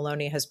and that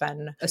Meloni has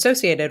been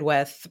associated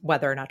with,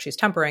 whether or not she's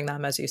tempering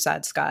them, as you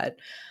said, Scott,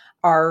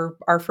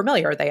 are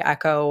familiar. They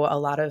echo a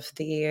lot of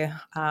the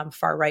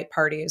far right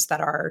parties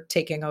that are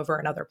taking over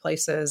in other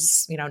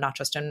places, not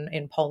just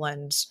in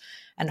Poland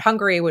and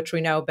Hungary, which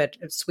we know, but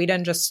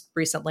Sweden just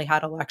recently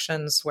had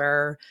elections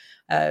where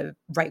a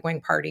right-wing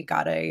party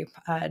got a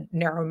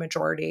narrow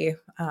majority,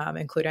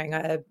 including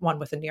one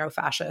with a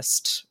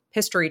neo-fascist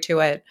history to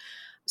it.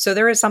 So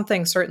there is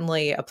something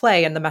certainly a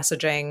play, and the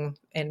messaging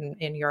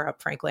in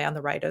Europe, frankly, on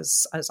the right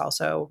is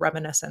also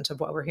reminiscent of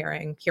what we're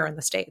hearing here in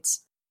the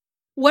States.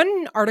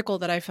 One article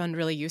that I found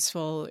really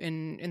useful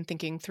in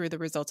thinking through the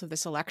results of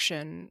this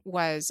election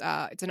was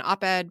it's an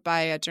op-ed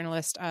by a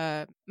journalist,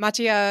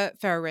 Mattia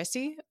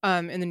Ferraresi,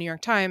 in the New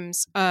York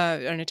Times,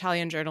 an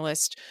Italian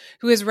journalist,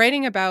 who is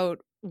writing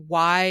about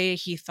why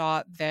he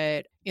thought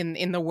that,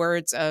 in the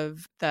words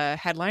of the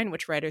headline,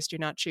 which writers do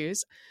not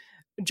choose,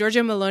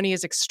 Giorgia Meloni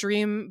is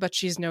extreme, but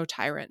she's no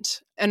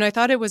tyrant. And I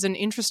thought it was an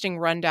interesting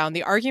rundown.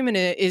 The argument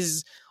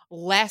is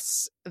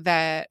less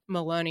that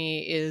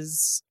Meloni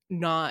is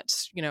not,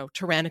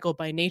 tyrannical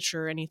by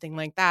nature or anything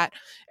like that,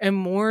 and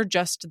more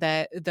just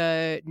that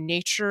the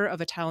nature of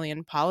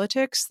Italian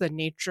politics, the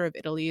nature of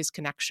Italy's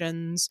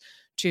connections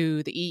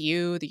to the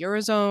EU, the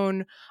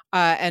Eurozone,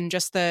 and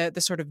just the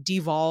sort of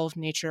devolved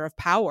nature of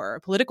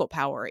power, political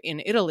power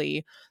in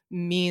Italy,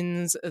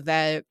 means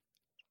that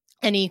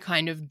any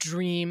kind of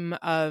dream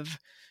of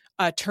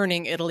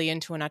turning Italy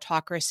into an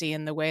autocracy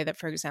in the way that,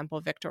 for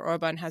example, Viktor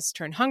Orban has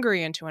turned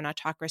Hungary into an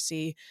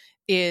autocracy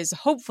is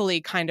hopefully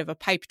kind of a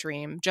pipe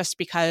dream, just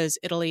because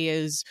Italy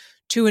is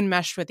too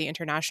enmeshed with the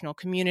international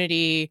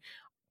community.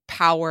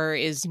 Power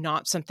is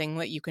not something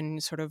that you can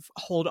sort of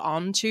hold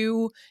on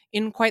to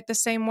in quite the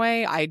same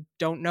way. I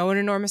don't know an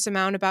enormous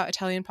amount about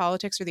Italian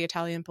politics or the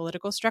Italian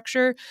political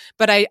structure,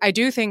 but I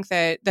do think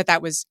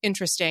that was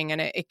interesting, and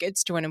it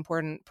gets to an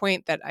important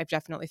point that I've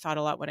definitely thought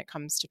a lot when it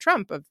comes to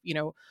Trump of,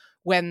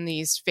 when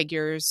these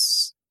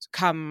figures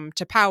come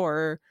to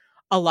power,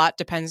 a lot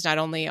depends not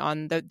only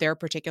on their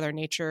particular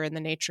nature and the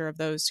nature of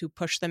those who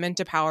push them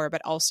into power,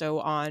 but also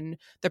on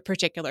the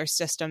particular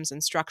systems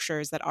and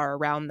structures that are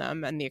around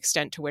them and the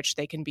extent to which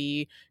they can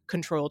be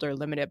controlled or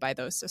limited by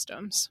those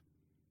systems.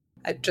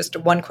 Just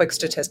one quick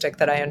statistic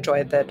that I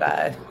enjoyed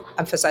that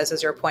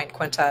emphasizes your point,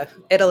 Quinta.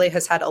 Italy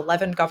has had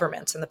 11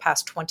 governments in the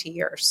past 20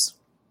 years.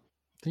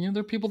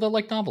 There are people that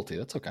like novelty.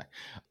 That's okay.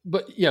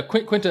 But yeah,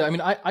 Quinta,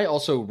 I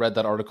also read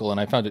that article and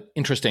I found it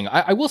interesting.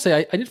 I will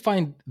say I did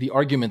find the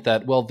argument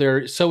that, well,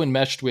 they're so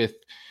enmeshed with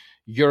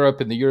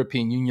Europe and the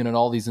European Union and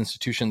all these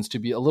institutions to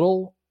be a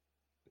little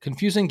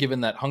confusing,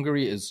 given that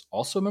Hungary is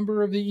also a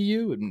member of the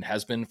EU and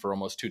has been for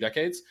almost 2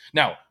 decades.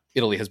 Now,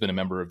 Italy has been a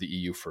member of the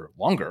EU for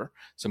longer,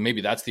 so maybe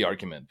that's the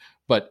argument.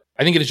 But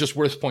I think it is just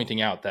worth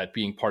pointing out that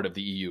being part of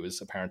the EU is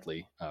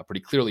apparently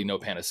pretty clearly no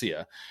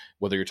panacea,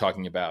 whether you're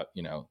talking about,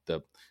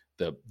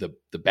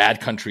 the bad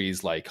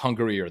countries like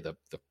Hungary or the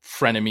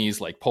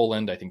frenemies like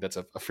Poland. I think that's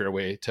a fair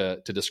way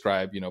to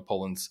describe,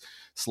 Poland's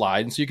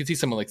slide. And so you can see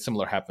something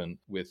similar happen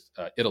with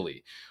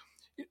Italy.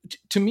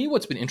 To me,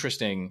 what's been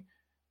interesting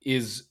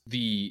is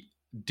the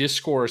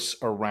discourse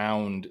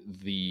around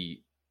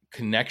the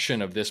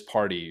connection of this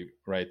party,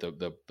 right,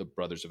 the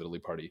Brothers of Italy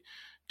party,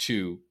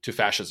 to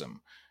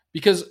fascism.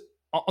 Because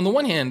on the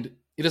one hand,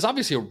 it is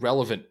obviously a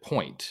relevant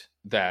point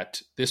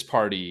that this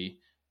party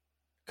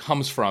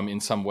comes from, in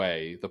some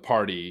way, the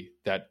party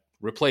that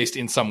replaced,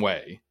 in some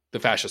way, the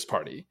fascist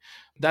party.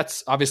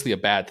 That's obviously a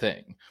bad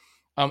thing.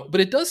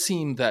 But it does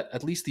seem that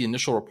at least the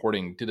initial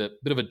reporting did a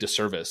bit of a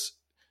disservice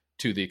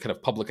to the kind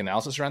of public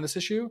analysis around this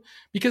issue,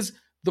 because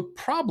the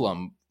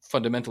problem,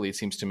 fundamentally, it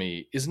seems to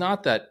me, is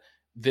not that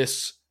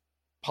this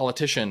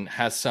politician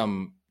has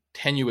some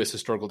tenuous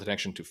historical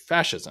connection to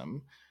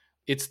fascism.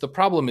 It's the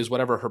problem is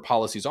whatever her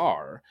policies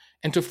are.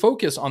 And to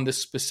focus on this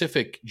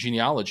specific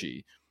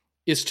genealogy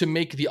is to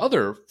make the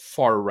other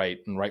far right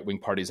and right-wing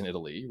parties in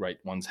Italy, right,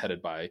 ones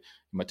headed by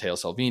Matteo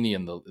Salvini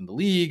in the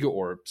League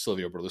or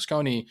Silvio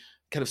Berlusconi,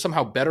 kind of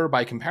somehow better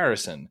by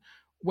comparison.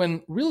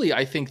 When really,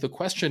 I think the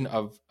question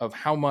of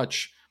how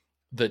much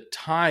the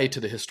tie to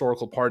the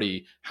historical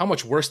party, how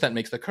much worse that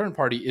makes the current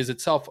party, is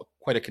itself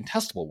quite a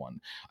contestable one.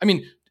 I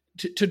mean,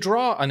 to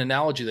draw an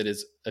analogy that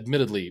is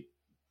admittedly,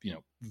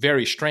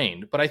 very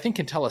strained, but I think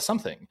can tell us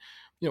something.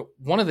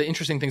 One of the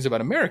interesting things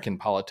about American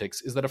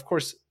politics is that, of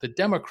course, the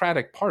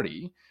Democratic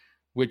Party,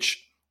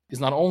 which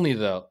is not only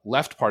the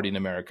left party in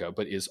America,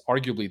 but is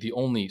arguably the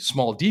only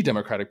small d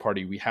Democratic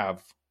Party we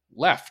have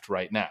left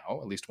right now,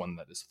 at least one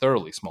that is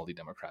thoroughly small d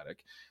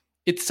Democratic,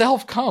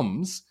 itself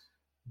comes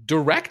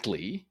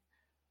directly,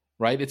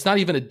 right? It's not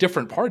even a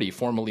different party,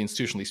 formally,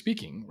 institutionally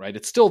speaking, right?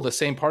 It's still the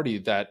same party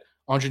that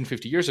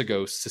 150 years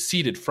ago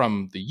seceded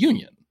from the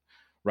Union,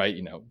 right?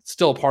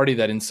 Still a party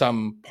that in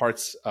some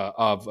parts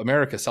of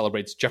America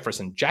celebrates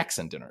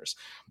Jefferson-Jackson dinners.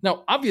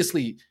 Now,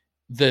 obviously,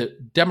 the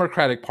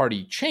Democratic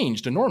Party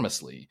changed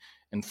enormously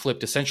and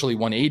flipped essentially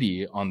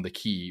 180 on the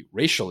key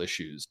racial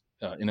issues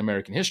in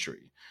American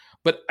history.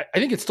 But I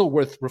think it's still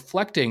worth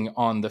reflecting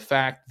on the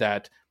fact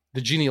that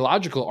the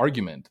genealogical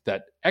argument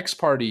that X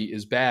party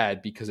is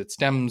bad because it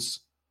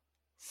stems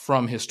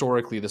from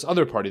historically this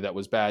other party that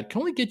was bad can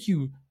only get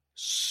you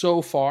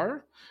so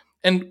far.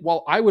 And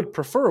while I would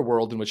prefer a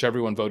world in which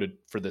everyone voted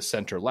for the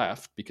center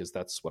left, because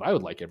that's what I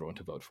would like everyone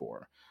to vote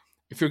for,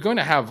 if you're going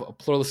to have a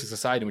pluralistic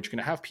society in which you're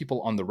going to have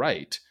people on the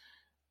right,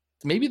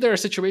 maybe there are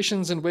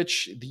situations in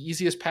which the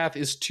easiest path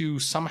is to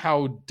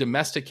somehow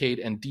domesticate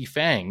and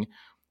defang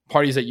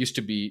parties that used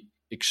to be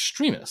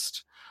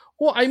extremist.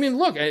 Well, I mean,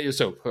 look,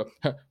 so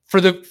for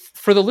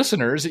the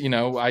listeners,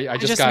 I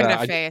just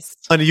got face.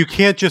 And you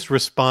can't just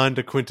respond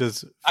to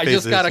Quinta's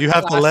phases. You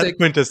have to let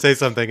Quinta say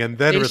something and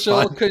then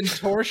respond.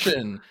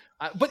 Contortion.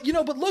 But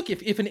look,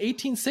 if in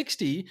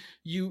 1860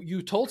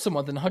 you told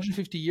someone that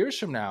 150 years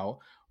from now,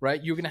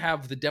 right, you're going to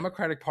have the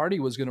Democratic Party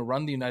was going to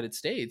run the United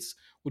States,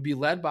 would be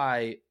led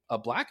by a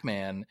black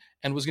man,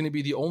 and was going to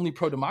be the only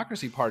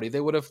pro-democracy party, they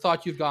would have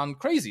thought you've gone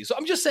crazy. So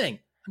I'm just saying,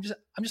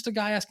 I'm just a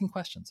guy asking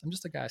questions.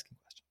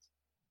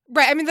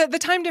 Right. I mean, the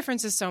time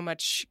difference is so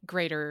much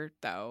greater,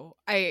 though.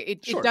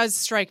 It does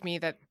strike me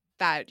that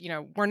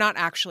we're not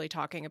actually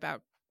talking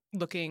about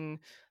looking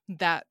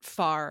that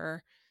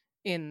far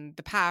in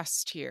the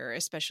past here,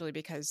 especially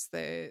because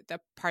the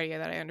party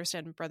that I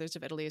understand Brothers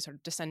of Italy is sort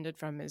of descended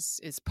from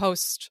is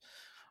post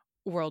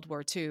World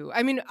War II.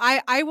 I mean,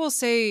 I will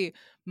say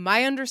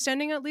my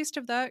understanding, at least,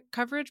 of that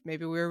coverage,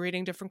 maybe we were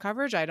reading different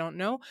coverage, I don't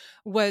know,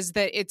 was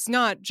that it's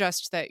not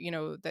just that,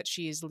 that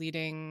she's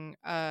leading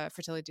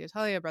Fratelli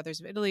d'Italia, Brothers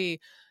of Italy,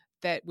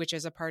 which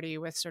is a party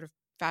with sort of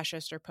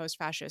fascist or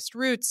post-fascist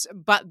roots,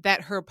 but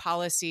that her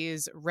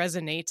policies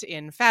resonate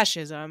in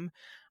fascism.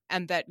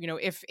 And that,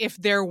 if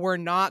there were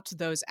not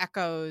those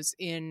echoes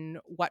in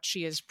what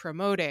she is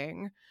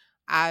promoting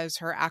as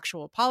her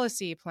actual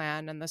policy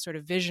plan and the sort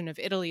of vision of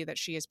Italy that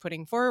she is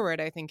putting forward,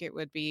 I think it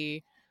would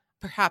be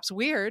perhaps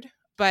weird,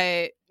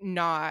 but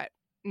not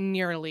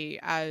nearly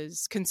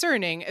as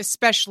concerning,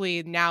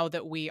 especially now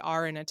that we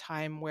are in a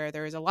time where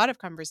there is a lot of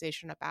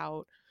conversation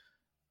about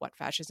what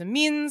fascism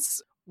means,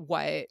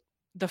 what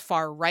the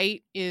far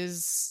right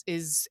is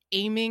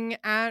aiming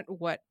at,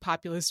 what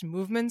populist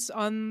movements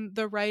on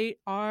the right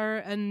are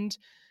and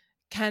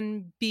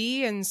can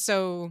be. And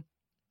so,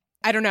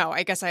 I don't know,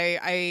 I guess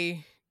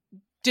I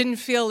didn't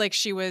feel like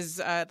she was,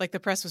 like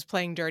the press was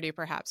playing dirty,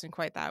 perhaps, in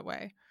quite that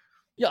way.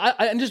 Yeah,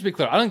 and just to be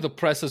clear, I don't think the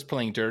press is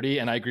playing dirty,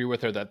 and I agree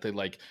with her that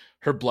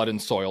her blood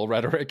and soil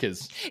rhetoric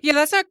is... Yeah,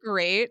 that's not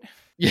great.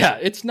 Yeah,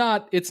 it's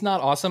not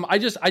awesome. I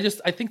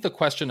think the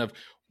question of,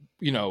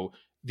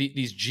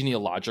 these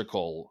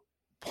genealogical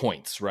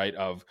points, right,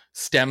 of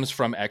stems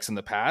from X in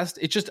the past,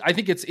 I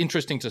think it's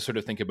interesting to sort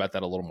of think about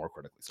that a little more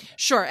critically sometimes.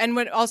 Sure. And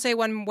I'll say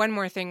one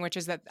more thing, which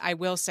is that I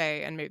will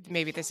say, and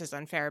maybe this is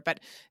unfair,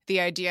 but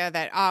the idea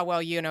that,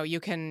 you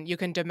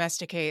can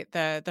domesticate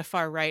the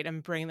far right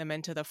and bring them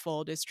into the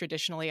fold is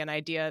traditionally an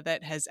idea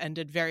that has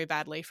ended very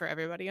badly for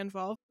everybody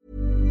involved.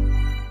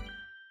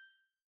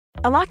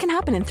 A lot can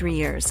happen in 3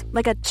 years,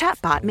 like a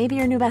chatbot may be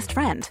your new best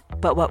friend.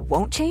 But what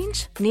won't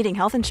change? Needing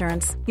health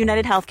insurance.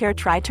 United Healthcare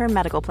Tri-Term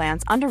Medical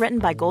Plans, underwritten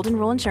by Golden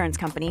Rule Insurance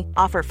Company,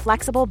 offer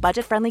flexible,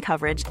 budget-friendly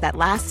coverage that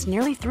lasts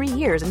nearly 3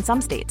 years in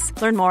some states.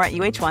 Learn more at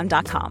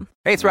UH1.com.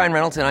 Hey, it's Ryan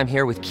Reynolds, and I'm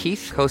here with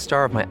Keith,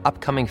 co-star of my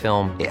upcoming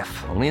film,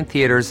 If, only in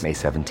theaters May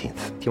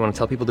 17th. Do you want to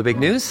tell people the big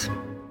news?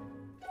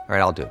 All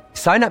right, I'll do it.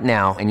 Sign up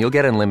now and you'll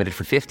get unlimited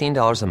for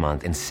 $15 a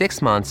month and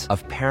 6 months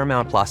of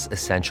Paramount Plus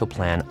Essential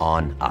Plan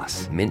on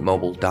us.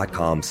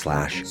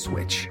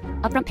 MintMobile.com/switch.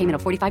 Upfront payment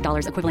of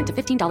 $45 equivalent to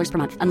 $15 per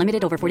month.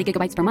 Unlimited over 40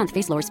 gigabytes per month.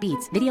 Face lower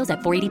speeds. Videos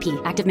at 480p.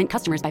 Active Mint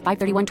customers by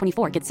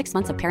 531.24 get 6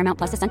 months of Paramount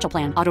Plus Essential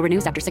Plan. Auto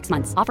renews after 6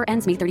 months. Offer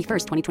ends May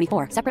 31st,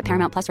 2024. Separate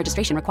Paramount Plus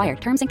registration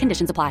required. Terms and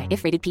conditions apply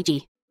if rated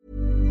PG.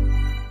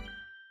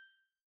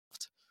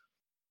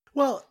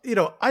 Well,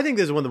 I think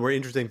this is one of the more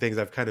interesting things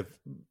I've kind of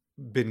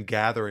been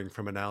gathering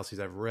from analyses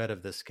I've read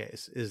of this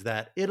case is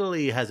that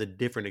Italy has a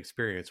different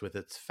experience with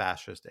its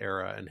fascist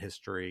era and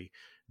history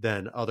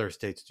than other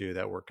states do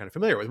that we're kind of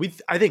familiar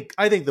with. I think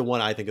the one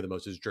I think of the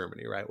most is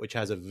Germany, right? Which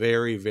has a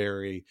very,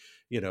 very,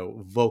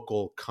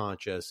 vocal,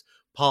 conscious,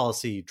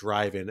 policy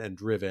driven and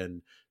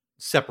driven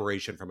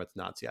separation from its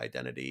Nazi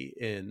identity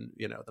in,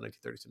 the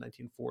 1930s and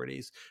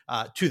 1940s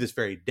to this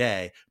very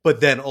day.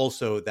 But then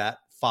also that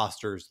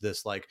fosters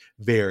this like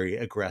very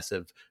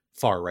aggressive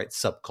far right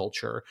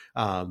subculture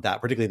that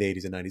particularly in the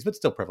 80s and 90s, but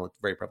still prevalent,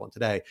 very prevalent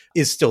today,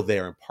 is still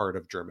there and part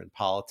of German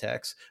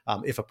politics,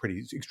 if a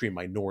pretty extreme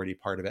minority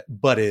part of it,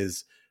 but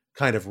is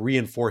kind of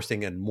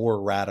reinforcing and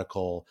more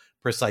radical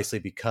precisely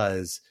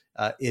because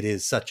it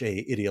is such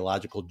a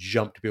ideological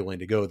jump to be willing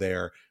to go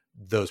there.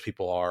 Those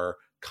people are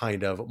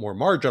kind of more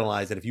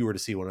marginalized. And if you were to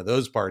see one of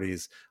those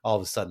parties all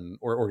of a sudden,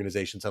 or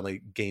organizations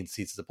suddenly gain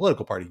seats as a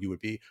political party, you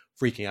would be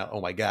freaking out. Oh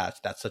my gosh,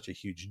 that's such a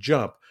huge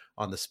jump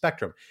on the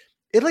spectrum.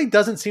 Italy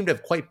doesn't seem to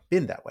have quite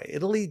been that way.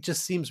 Italy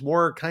just seems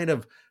more kind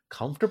of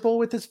comfortable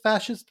with his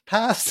fascist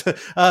past.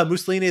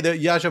 Mussolini,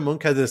 Yasha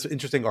Monk has this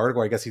interesting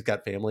article. I guess he's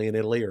got family in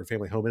Italy or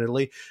family home in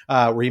Italy,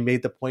 where he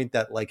made the point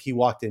that like he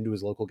walked into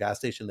his local gas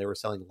station, they were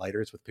selling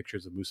lighters with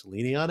pictures of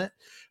Mussolini on it.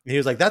 And he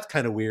was like, that's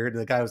kind of weird.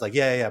 And the guy was like,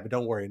 yeah, but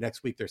don't worry.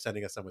 Next week they're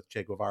sending us some with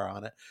Che Guevara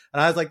on it.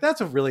 And I was like,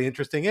 that's a really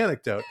interesting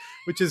anecdote,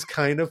 which is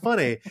kind of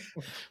funny.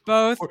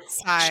 Both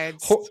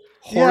sides.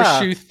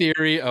 Horseshoe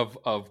theory of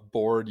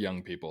bored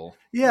young people.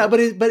 Yeah,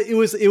 but it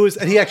was,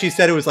 and he actually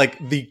said it was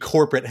like the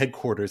corporate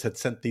headquarters had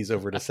sent these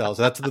over to sell.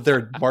 So that's what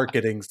their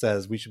marketing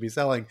says we should be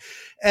selling.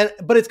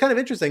 But it's kind of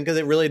interesting because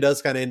it really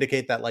does kind of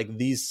indicate that like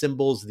these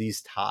symbols,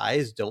 these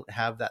ties don't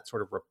have that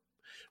sort of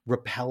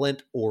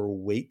repellent or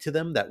weight to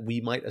them that we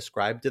might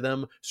ascribe to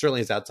them, certainly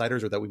as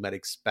outsiders, or that we might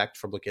expect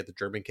from looking at the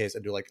German case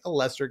and to like a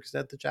lesser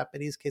extent the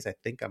Japanese case. I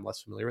think I'm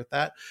less familiar with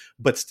that,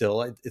 but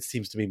still it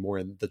seems to be more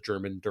in the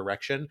German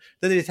direction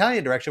than the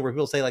Italian direction, where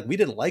people say like, we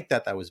didn't like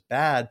that was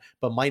bad,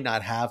 but might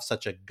not have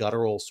such a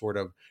guttural sort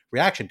of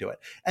reaction to it.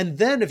 And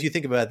then if you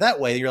think about it that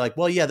way, you're like,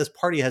 well, yeah, this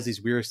party has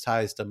these weird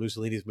ties to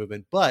Mussolini's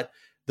movement, but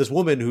this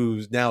woman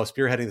who's now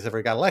spearheading this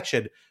every got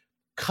election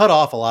cut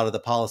off a lot of the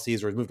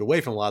policies or moved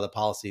away from a lot of the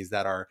policies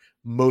that are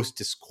most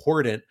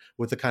discordant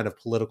with the kind of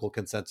political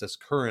consensus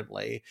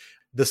currently.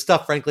 The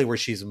stuff, frankly, where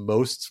she's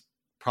most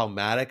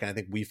problematic, and I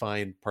think we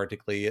find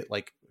particularly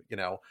like,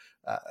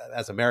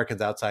 as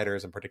Americans,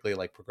 outsiders, and particularly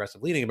like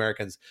progressive leaning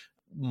Americans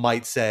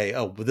might say,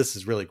 oh, but this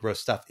is really gross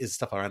stuff, is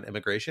stuff around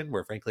immigration,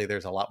 where frankly,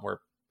 there's a lot more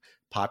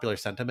popular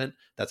sentiment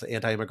that's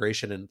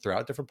anti-immigration and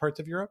throughout different parts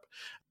of Europe.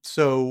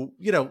 So,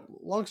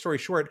 long story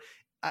short,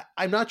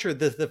 I'm not sure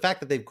the fact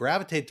that they've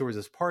gravitated towards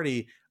this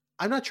party,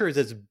 I'm not sure is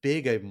as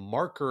big a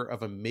marker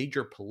of a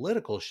major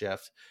political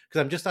shift, because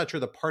I'm just not sure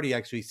the party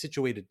actually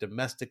situated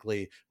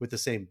domestically with the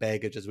same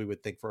baggage as we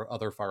would think for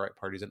other far-right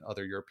parties in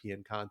other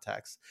European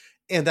contexts.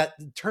 And that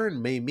in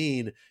turn may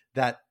mean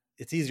that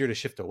it's easier to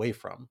shift away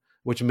from,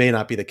 which may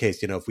not be the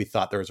case, if we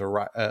thought there was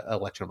a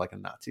election of like a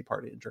Nazi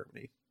party in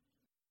Germany.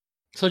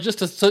 So just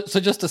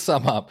to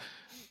sum up,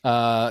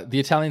 the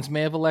Italians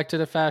may have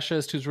elected a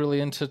fascist who's really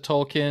into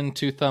Tolkien.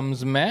 2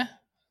 thumbs meh.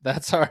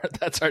 That's our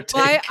take.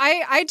 Well,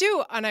 I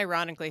do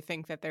unironically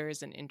think that there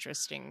is an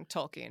interesting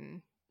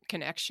Tolkien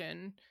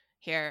connection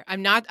here.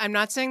 I'm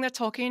not saying that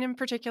Tolkien in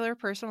particular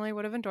personally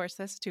would have endorsed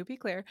this, to be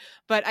clear,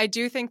 but I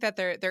do think that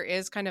there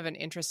is kind of an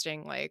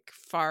interesting like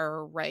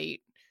far right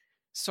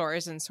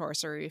swords and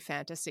sorcery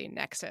fantasy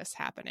nexus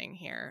happening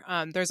here.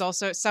 There's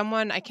also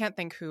someone, I can't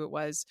think who it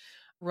was,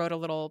 wrote a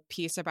little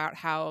piece about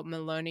how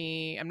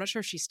Meloni, I'm not sure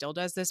if she still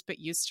does this, but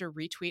used to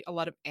retweet a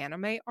lot of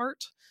anime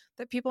art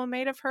that people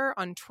made of her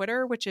on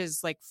Twitter, which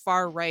is like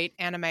far right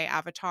anime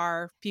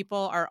avatar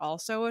people are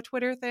also a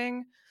Twitter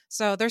thing.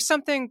 So there's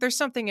something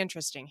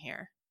interesting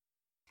here.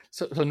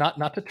 So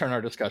not to turn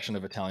our discussion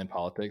of Italian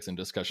politics and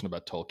discussion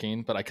about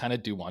Tolkien, but I kind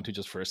of do want to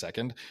just for a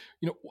second.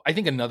 I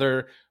think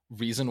another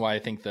reason why I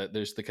think that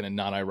there's the kind of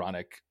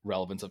non-ironic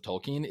relevance of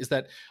Tolkien is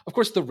that, of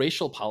course, the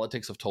racial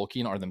politics of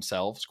Tolkien are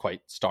themselves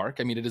quite stark.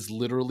 I mean, it is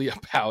literally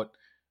about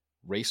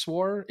race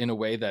war in a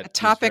way that a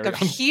topic of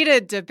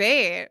heated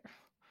debate.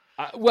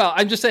 Well,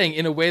 I'm just saying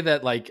in a way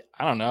that, like,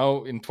 I don't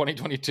know, in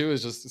 2022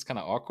 is kind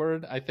of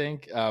awkward, I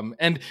think.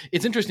 And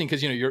it's interesting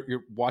because,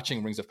 you're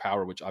watching Rings of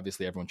Power, which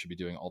obviously everyone should be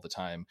doing all the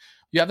time.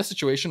 You have a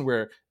situation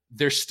where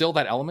there's still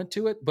that element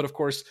to it, but of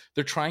course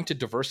they're trying to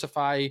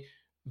diversify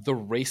the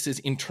races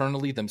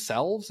internally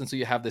themselves. And so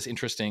you have this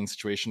interesting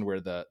situation where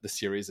the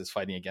series is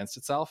fighting against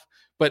itself.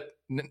 But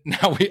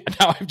now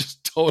I've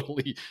just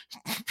totally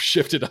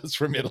shifted us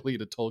from Italy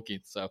to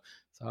Tolkien. So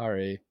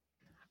sorry.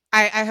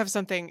 I have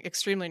something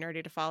extremely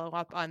nerdy to follow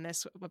up on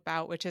this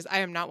about, which is I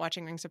am not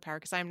watching Rings of Power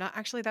because I am not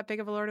actually that big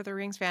of a Lord of the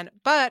Rings fan.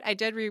 But I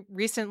did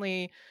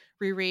recently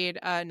reread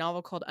a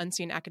novel called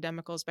Unseen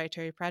Academicals by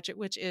Terry Pratchett,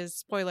 which is,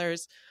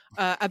 spoilers,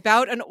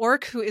 about an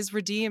orc who is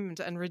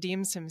redeemed and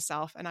redeems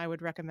himself. And I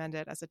would recommend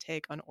it as a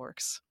take on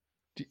orcs.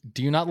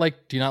 Do you not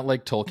like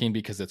Tolkien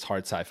because it's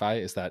hard sci-fi?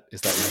 Is that your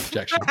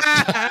objection?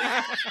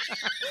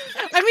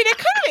 I mean, it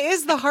kind of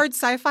is the hard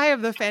sci-fi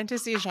of the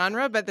fantasy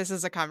genre, but this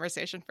is a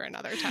conversation for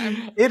another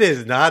time. It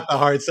is not the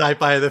hard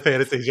sci-fi of the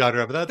fantasy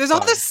genre, but there's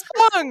fine. All the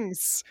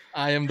songs.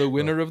 I am the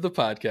winner of the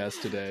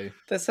podcast today.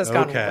 This has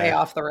gone way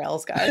off the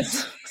rails,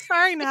 guys.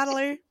 Sorry,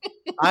 Natalie.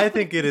 I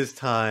think it is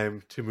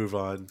time to move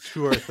on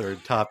to our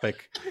third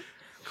topic.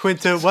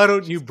 Quinta, why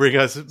don't you bring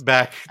us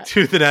back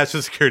to the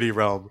national security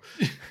realm?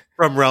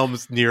 From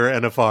realms near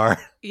and afar.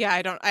 Yeah,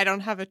 I don't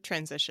have a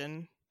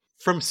transition.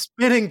 From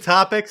spinning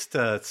topics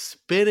to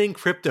spinning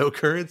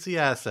cryptocurrency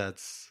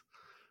assets.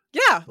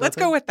 Yeah, let's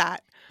go with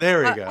that.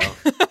 There we go.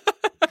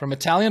 From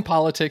Italian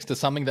politics to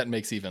something that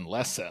makes even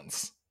less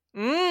sense.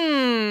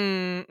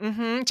 To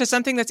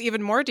something that's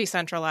even more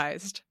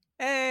decentralized.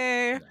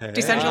 Hey.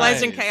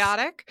 Decentralized and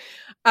chaotic.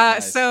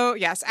 Nice. So,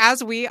 yes,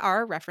 as we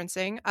are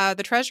referencing,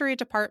 the Treasury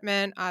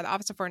Department, the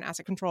Office of Foreign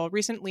Asset Control,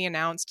 recently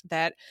announced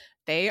that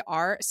they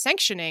are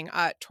sanctioning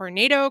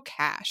Tornado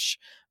Cash,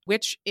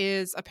 which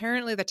is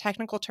apparently the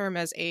technical term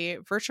as a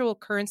virtual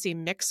currency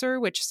mixer,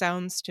 which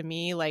sounds to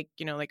me like,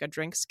 like a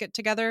drinks get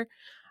together.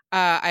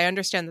 I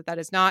understand that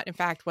is not, in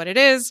fact, what it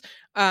is.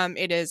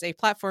 It is a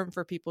platform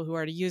for people who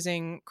are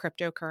using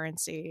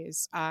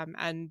cryptocurrencies,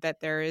 and that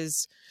there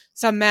is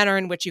some manner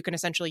in which you can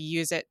essentially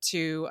use it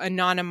to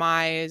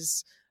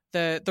anonymize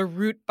the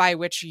route by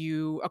which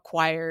you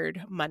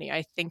acquired money.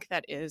 I think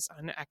that is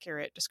an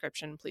accurate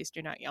description. Please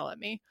do not yell at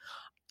me.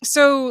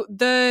 So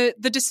the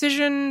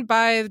decision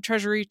by the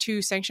Treasury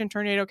to sanction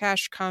Tornado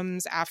Cash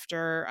comes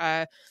after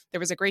there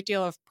was a great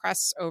deal of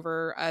press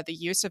over the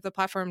use of the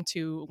platform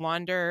to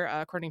launder,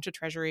 according to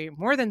Treasury,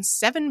 more than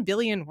 $7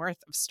 billion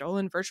worth of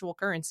stolen virtual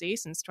currency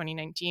since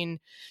 2019,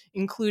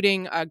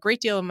 including a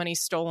great deal of money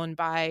stolen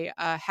by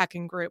a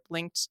hacking group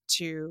linked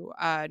to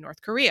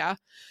North Korea.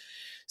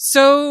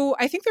 So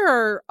I think there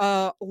are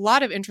a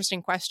lot of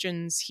interesting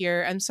questions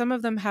here, and some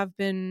of them have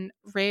been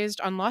raised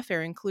on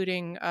Lawfare,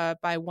 including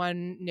by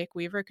one Nick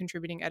Weaver,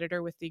 contributing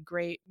editor, with the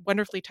great,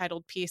 wonderfully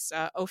titled piece,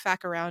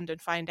 OFAC Around and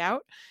Find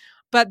Out.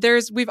 But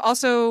we've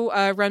also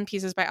run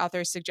pieces by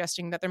authors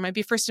suggesting that there might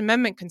be First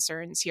Amendment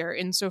concerns here,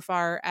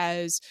 insofar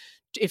as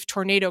if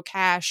Tornado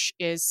Cash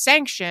is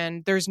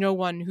sanctioned, there's no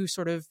one who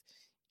sort of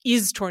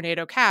is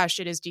Tornado Cash.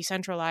 It is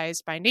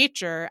decentralized by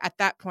nature. At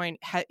that point,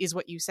 is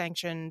what you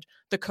sanctioned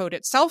the code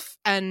itself?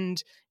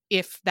 And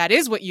if that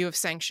is what you have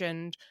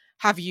sanctioned,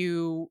 have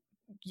you,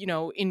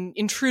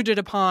 intruded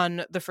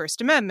upon the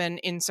First Amendment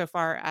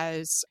insofar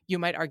as you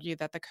might argue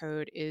that the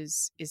code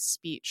is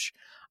speech?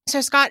 So,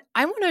 Scott,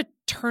 I want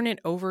to turn it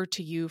over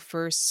to you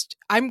first.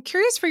 I'm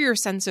curious for your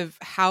sense of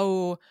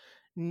how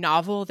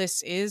novel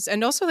this is,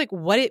 and also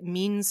what it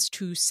means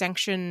to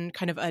sanction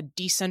kind of a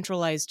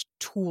decentralized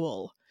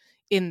tool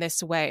in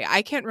this way.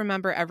 I can't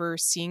remember ever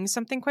seeing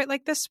something quite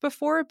like this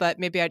before, but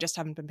maybe I just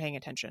haven't been paying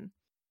attention.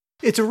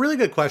 It's a really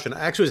good question.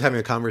 I actually was having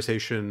a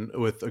conversation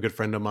with a good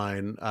friend of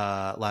mine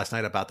last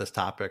night about this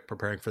topic,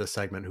 preparing for the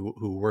segment,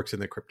 who works in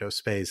the crypto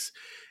space.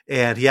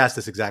 And he asked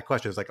this exact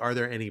question. It's are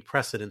there any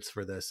precedents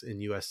for this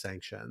in U.S.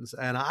 sanctions?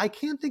 And I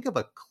can't think of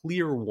a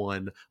clear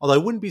one, although I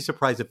wouldn't be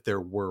surprised if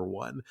there were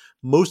one,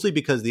 mostly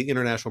because the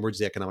International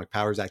Emergency Economic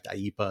Powers Act,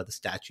 IEEPA, the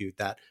statute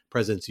that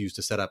presidents use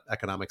to set up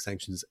economic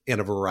sanctions and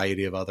a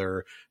variety of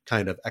other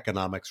kind of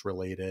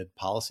economics-related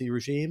policy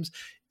regimes,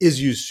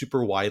 is used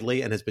super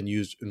widely and has been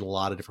used in a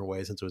lot of different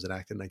ways since it was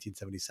enacted in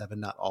 1977,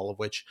 not all of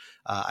which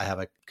I have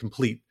a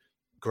complete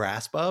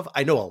grasp of.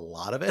 I know a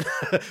lot of it,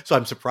 so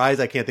I'm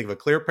surprised I can't think of a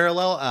clear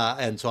parallel,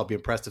 and so I'll be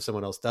impressed if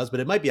someone else does, but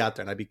it might be out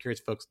there, and I'd be curious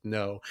if folks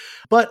know.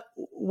 But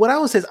what I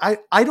will say is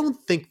I don't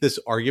think this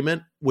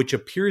argument, which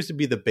appears to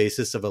be the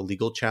basis of a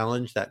legal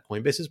challenge that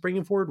Coinbase is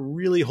bringing forward,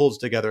 really holds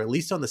together, at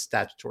least on the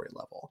statutory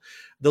level.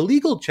 The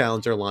legal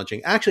challenge they're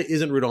launching actually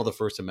isn't rooted on the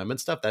First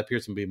Amendment stuff. That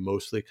appears to be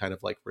mostly kind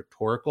of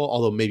rhetorical,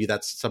 although maybe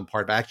that's some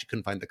part, but I actually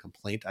couldn't find the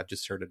complaint. I've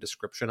just heard a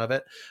description of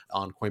it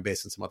on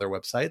Coinbase and some other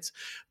websites.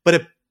 But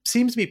it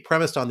seems to be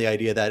premised on the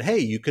idea that, hey,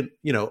 you can,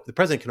 the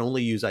president can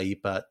only use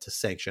IEEPA to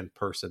sanction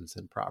persons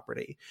and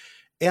property.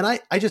 And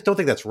I just don't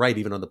think that's right,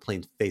 even on the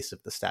plain face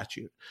of the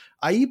statute.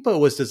 IEEPA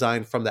was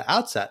designed from the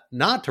outset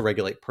not to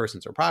regulate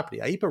persons or property.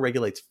 IEEPA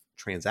regulates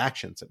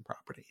transactions and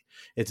property.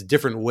 It's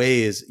different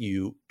ways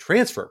you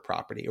transfer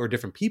property or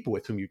different people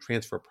with whom you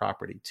transfer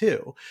property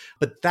to.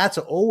 But that's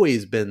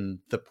always been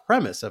the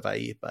premise of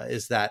IEEPA,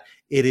 is that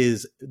it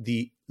is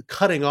the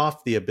cutting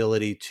off the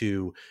ability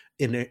to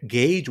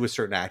engage with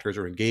certain actors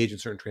or engage in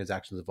certain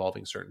transactions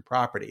involving certain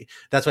property.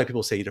 That's why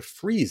people say to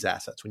freeze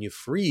assets. When you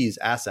freeze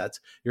assets,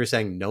 you're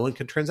saying no one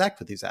can transact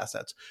with these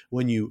assets.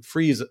 When you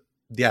freeze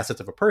the assets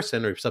of a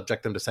person or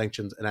subject them to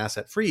sanctions and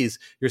asset freeze,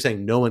 you're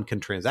saying no one can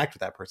transact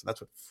with that person. That's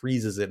what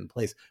freezes it in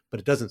place, but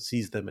it doesn't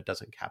seize them, it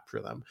doesn't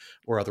capture them,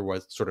 or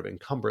otherwise sort of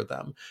encumber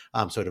them.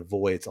 So it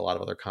avoids a lot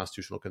of other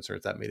constitutional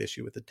concerns that made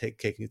issue with the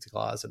taking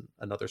clause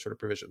and other sort of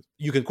provisions.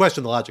 You can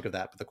question the logic of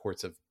that, but the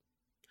courts have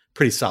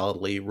pretty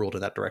solidly ruled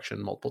in that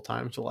direction multiple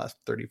times for the last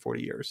 30,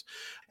 40 years.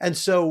 And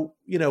so,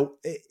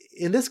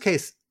 in this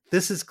case,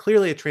 this is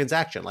clearly a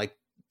transaction. Like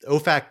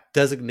OFAC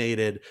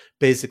designated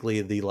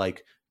basically the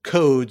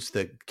codes,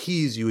 the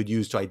keys you would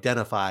use to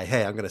identify,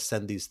 hey, I'm going to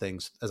send these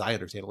things, as I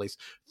understand at least,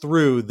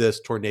 through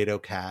this Tornado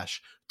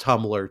Cash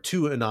tumbler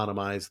to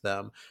anonymize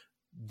them.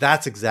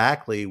 That's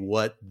exactly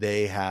what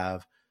they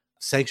have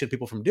sanctioned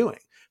people from doing.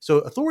 So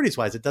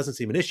authorities-wise, it doesn't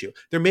seem an issue.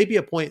 There may be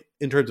a point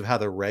in terms of how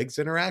the regs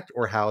interact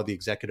or how the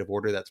executive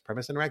order that's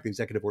premise interact. The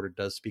executive order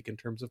does speak in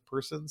terms of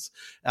persons,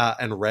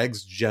 and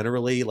regs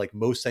generally, like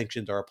most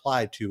sanctions, are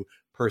applied to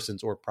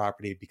persons or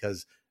property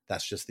because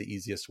that's just the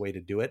easiest way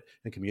to do it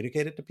and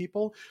communicate it to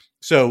people.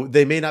 So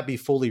they may not be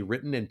fully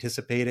written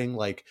anticipating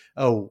what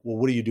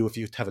do you do if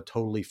you have a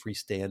totally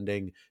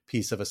freestanding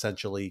piece of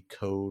essentially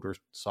code or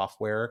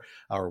software,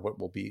 or what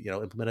will be,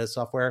 implemented as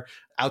software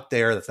out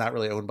there that's not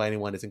really owned by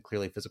anyone, isn't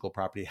clearly physical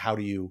property. How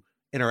do you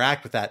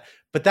interact with that?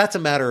 But that's a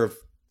matter of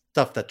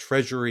stuff that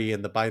Treasury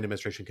and the Biden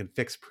administration can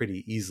fix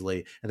pretty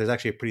easily. And there's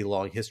actually a pretty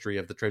long history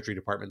of the Treasury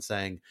Department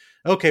saying,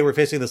 okay, we're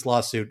facing this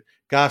lawsuit.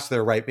 Gosh,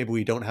 they're right. Maybe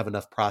we don't have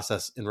enough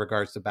process in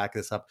regards to back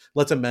this up.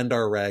 Let's amend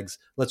our regs.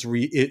 Let's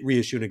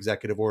reissue an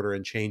executive order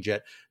and change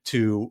it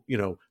to,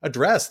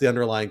 address the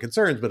underlying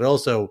concerns, but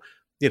also,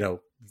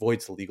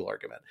 voids the legal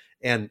argument.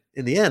 And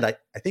in the end, I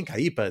think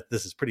IEEPA,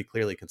 this is pretty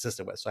clearly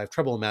consistent with. So I have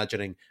trouble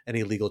imagining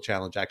any legal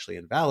challenge actually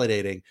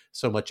invalidating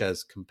so much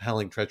as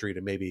compelling Treasury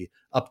to maybe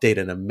update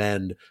and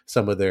amend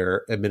some of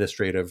their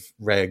administrative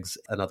regs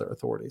and other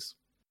authorities.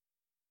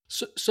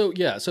 So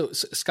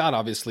Scott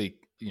obviously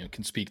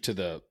can speak to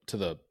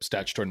the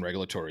statutory and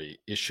regulatory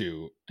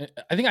issue.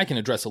 I think I can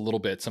address a little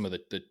bit some of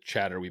the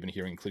chatter we've been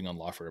hearing, including on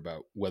Lawfare,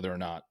 about whether or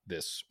not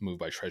this move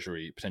by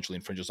Treasury potentially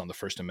infringes on the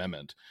First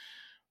Amendment.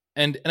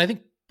 And I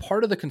think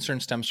part of the concern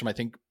stems from, I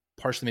think,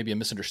 partially maybe a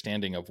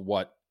misunderstanding of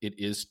what it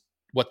is,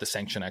 what the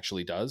sanction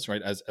actually does,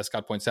 right? As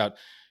Scott points out,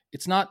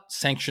 it's not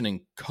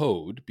sanctioning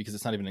code because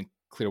it's not even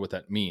clear what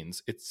that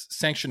means. It's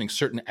sanctioning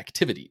certain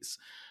activities.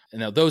 And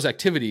now those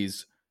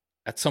activities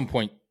at some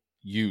point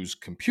use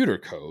computer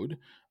code,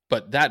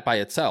 but that by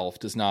itself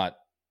does not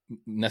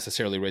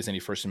necessarily raise any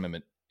First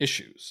Amendment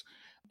issues.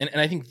 And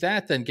I think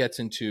that then gets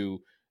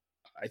into,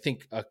 I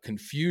think, a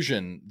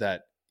confusion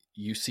that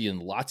you see in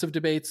lots of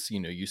debates.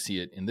 You see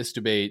it in this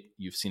debate.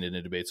 You've seen it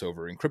in debates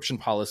over encryption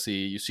policy.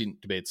 You've seen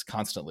debates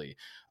constantly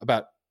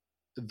about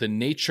the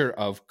nature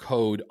of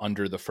code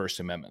under the First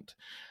Amendment.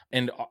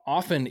 And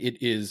often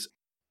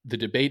the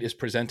debate is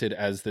presented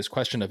as this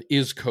question of,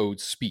 is code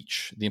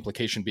speech? The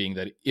implication being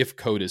that if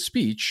code is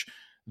speech,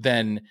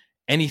 then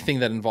anything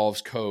that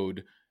involves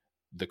code,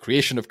 the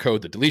creation of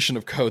code, the deletion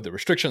of code, the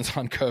restrictions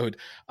on code,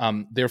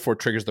 therefore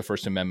triggers the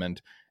First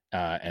Amendment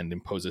and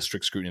imposes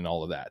strict scrutiny and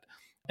all of that.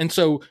 And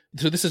so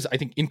this is, I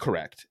think,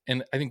 incorrect.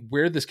 And I think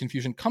where this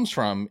confusion comes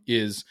from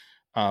is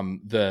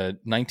the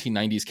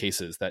 1990s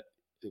cases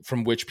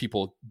from which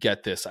people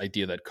get this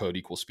idea that code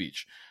equals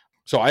speech.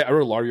 So I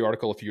wrote a law review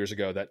article a few years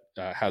ago that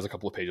has a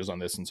couple of pages on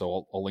this, and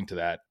so I'll link to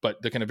that.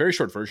 But the kind of very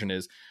short version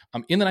is,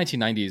 in the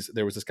 1990s,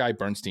 there was this guy,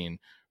 Bernstein,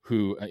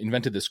 who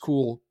invented this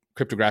cool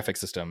cryptographic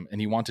system, and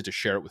he wanted to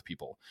share it with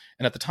people.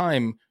 And at the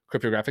time,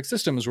 cryptographic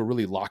systems were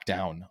really locked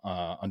down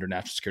under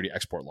national security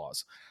export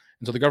laws.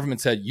 And so the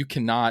government said, you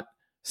cannot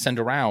send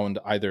around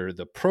either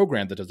the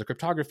program that does the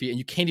cryptography, and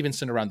you can't even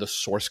send around the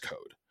source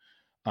code.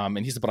 And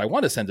he said, but I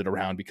want to send it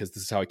around because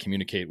this is how I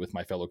communicate with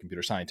my fellow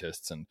computer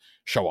scientists and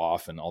show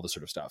off and all this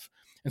sort of stuff.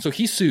 And so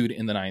he sued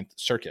in the Ninth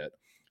Circuit.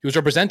 He was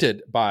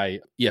represented by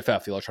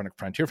EFF, the Electronic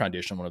Frontier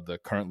Foundation, one of the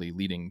currently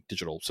leading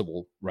digital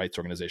civil rights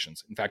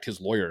organizations. In fact, his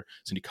lawyer,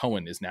 Cindy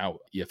Cohen, is now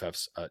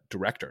EFF's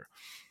director.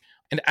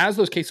 And as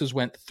those cases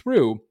went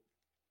through,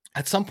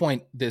 at some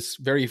point, this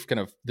very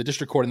the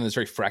district court, in this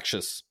very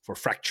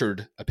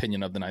fractured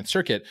opinion of the Ninth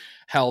Circuit,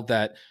 held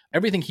that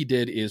everything he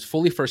did is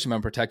fully First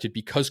Amendment protected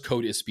because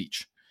code is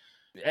speech.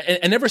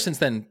 And ever since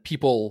then,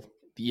 people,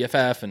 the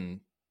EFF and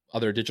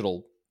other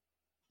digital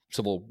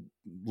civil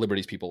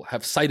liberties people,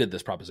 have cited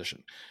this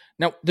proposition.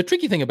 Now, the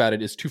tricky thing about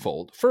it is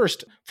twofold.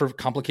 First, for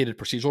complicated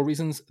procedural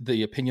reasons,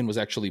 the opinion was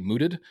actually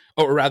mooted,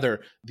 or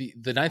rather, the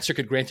Ninth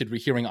Circuit granted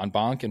rehearing en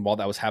banc, and while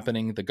that was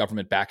happening, the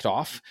government backed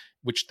off,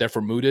 which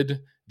therefore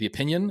mooted the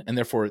opinion, and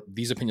therefore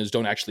these opinions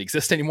don't actually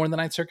exist anymore in the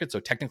Ninth Circuit, so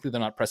technically they're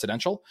not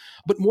precedential.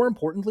 But more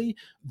importantly,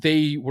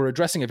 they were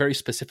addressing a very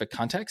specific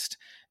context,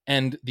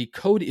 and the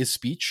code is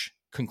speech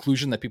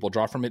conclusion that people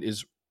draw from it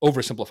is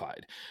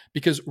oversimplified.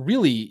 Because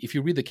really, if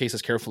you read the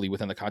cases carefully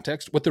within the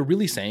context, what they're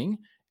really saying,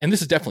 and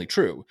this is definitely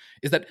true,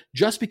 is that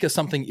just because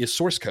something is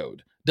source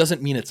code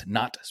doesn't mean it's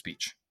not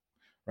speech,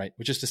 right?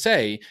 Which is to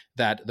say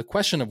that the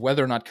question of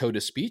whether or not code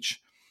is speech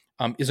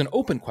is an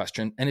open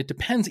question, and it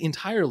depends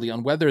entirely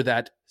on whether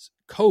that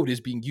code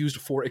is being used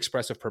for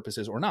expressive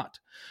purposes or not.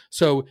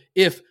 So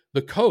if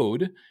the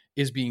code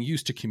is being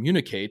used to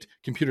communicate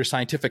computer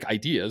scientific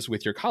ideas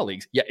with your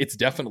colleagues, yeah, it's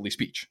definitely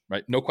speech,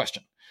 right? No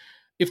question.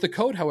 If the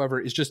code, however,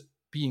 is just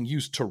being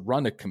used to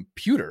run a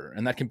computer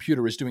and that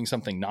computer is doing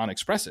something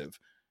non-expressive,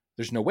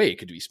 there's no way it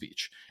could be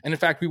speech. And in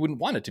fact, we wouldn't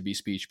want it to be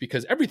speech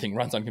because everything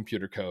runs on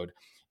computer code,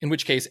 in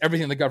which case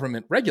everything the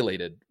government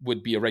regulated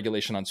would be a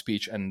regulation on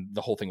speech and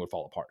the whole thing would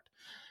fall apart.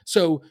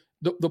 So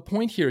the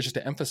point here is just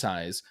to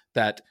emphasize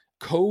that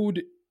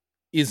code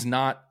is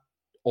not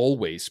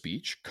always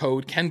speech.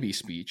 Code can be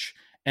speech.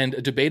 And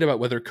a debate about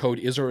whether code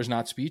is or is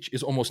not speech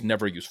is almost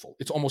never useful.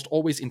 It's almost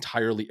always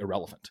entirely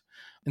irrelevant.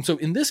 And so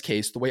in this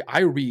case, the way I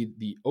read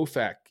the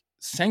OFAC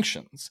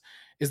sanctions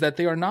is that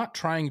they are not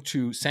trying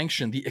to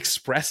sanction the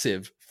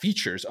expressive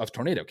features of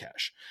Tornado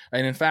Cash.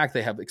 And in fact,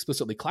 they have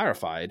explicitly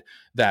clarified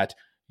that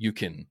you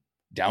can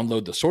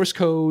download the source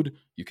code,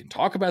 you can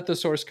talk about the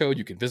source code,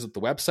 you can visit the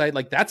website.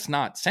 Like, that's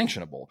not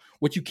sanctionable.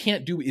 What you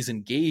can't do is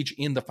engage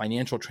in the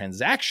financial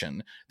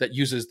transaction that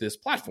uses this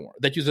platform,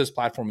 and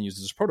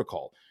uses this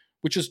protocol,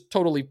 which is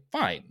totally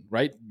fine,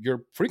 right?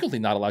 You're frequently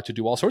not allowed to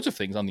do all sorts of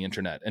things on the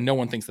internet, and no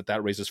one thinks that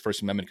that raises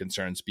First Amendment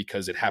concerns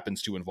because it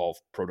happens to involve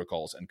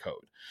protocols and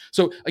code.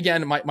 So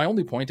again, my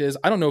only point is,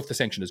 I don't know if the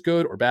sanction is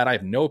good or bad. I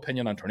have no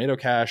opinion on Tornado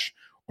Cash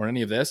or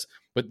any of this,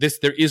 but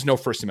there is no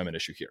First Amendment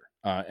issue here.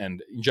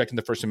 And injecting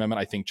the First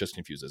Amendment, I think, just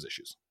confuses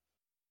issues.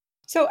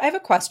 So I have a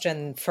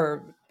question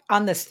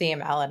on this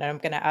theme, Alan, and I'm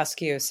going to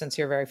ask you, since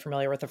you're very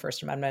familiar with the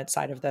First Amendment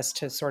side of this,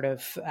 to sort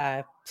of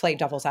play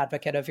devil's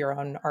advocate of your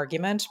own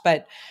argument.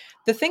 But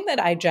the thing that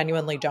I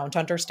genuinely don't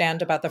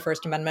understand about the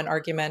First Amendment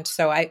argument,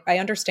 so I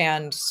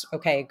understand,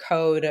 okay,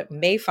 code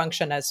may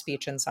function as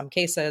speech in some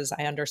cases.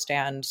 I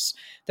understand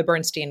the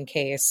Bernstein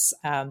case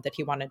that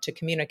he wanted to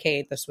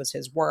communicate. This was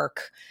his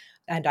work.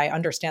 And I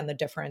understand the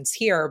difference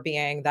here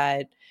being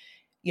that,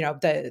 you know,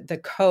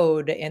 the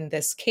code in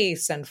this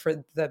case, and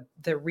for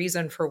the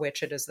reason for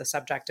which it is the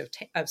subject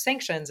of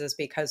sanctions, is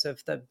because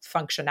of the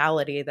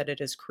functionality that it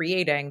is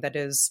creating, that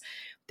is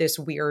this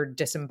weird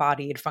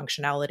disembodied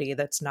functionality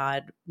that's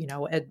not, you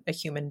know, a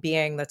human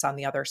being that's on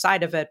the other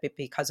side of it, but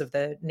because of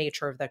the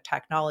nature of the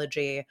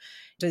technology,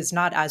 it is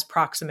not as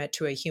proximate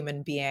to a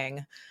human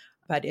being,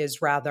 but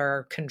is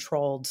rather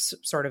controlled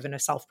sort of in a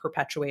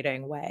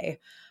self-perpetuating way,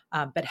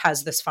 but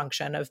has this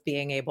function of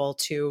being able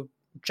to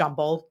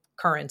jumble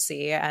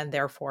currency and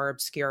therefore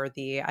obscure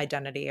the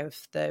identity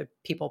of the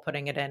people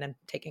putting it in and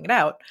taking it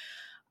out.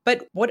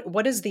 But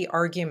what is the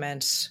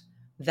argument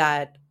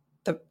that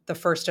the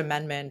First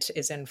Amendment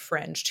is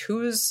infringed?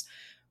 Whose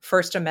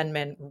First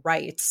Amendment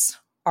rights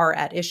are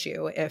at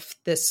issue if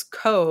this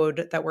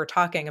code that we're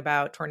talking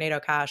about, Tornado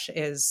Cash,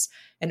 is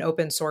an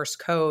open source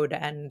code,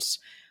 and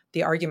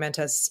the argument,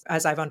 as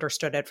I've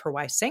understood it, for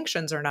why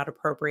sanctions are not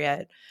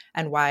appropriate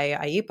and why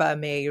IEEPA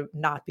may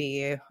not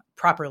be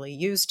properly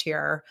used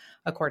here,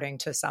 according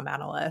to some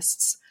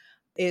analysts,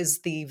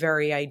 is the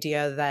very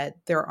idea that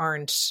there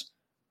aren't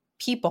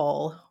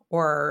people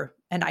or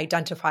an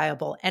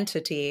identifiable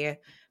entity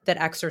that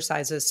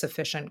exercises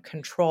sufficient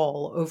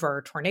control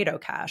over Tornado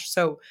Cash.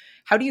 So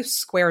how do you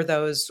square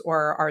those,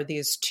 or are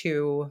these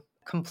two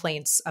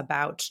complaints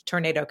about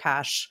Tornado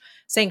Cash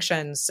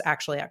sanctions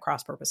actually at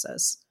cross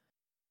purposes?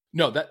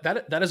 No,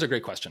 that is a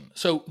great question.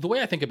 So the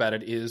way I think about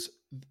it is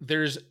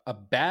there's a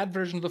bad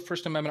version of the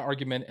First Amendment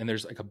argument, and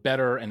there's like a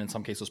better and in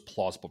some cases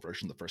plausible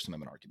version of the First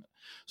Amendment argument.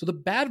 So the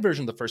bad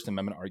version of the First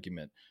Amendment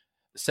argument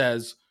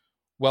says,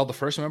 well, the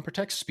First Amendment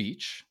protects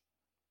speech.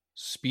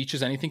 Speech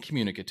is anything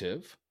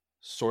communicative.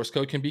 Source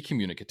code can be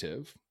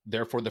communicative.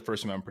 Therefore, the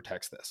First Amendment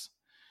protects this.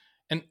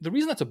 And the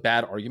reason that's a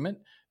bad argument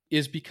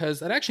is because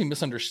that actually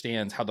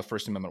misunderstands how the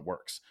First Amendment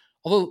works.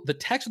 Although the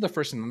text of the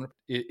First Amendment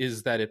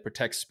is that it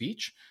protects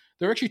speech,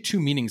 there are actually two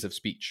meanings of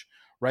speech,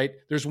 right?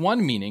 There's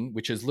one meaning,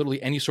 which is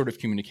literally any sort of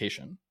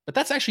communication, but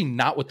that's actually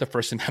not what the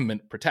First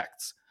Amendment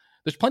protects.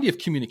 There's plenty of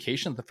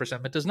communication that the First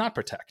Amendment does not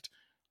protect.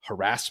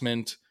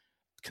 Harassment,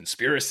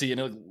 conspiracy,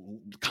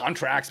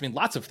 contracts,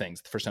 lots of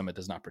things the First Amendment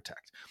does not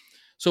protect.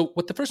 So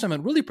what the First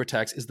Amendment really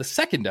protects is the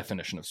second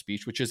definition of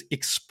speech, which is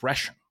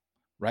expression,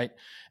 right?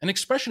 And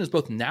expression is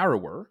both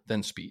narrower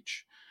than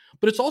speech,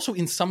 but it's also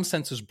in some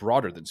senses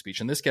broader than speech.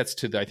 And this gets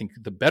to, I think,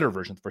 the better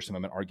version of the First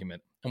Amendment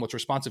argument, and what's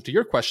responsive to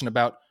your question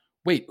about,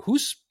 wait,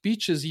 whose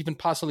speech is even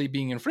possibly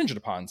being infringed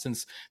upon,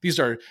 since these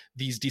are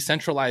these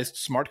decentralized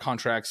smart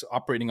contracts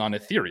operating on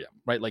Ethereum,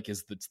 right? Like,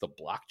 it's the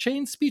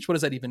blockchain speech? What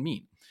does that even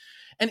mean?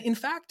 And in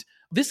fact,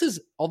 this is,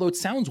 although it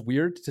sounds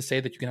weird to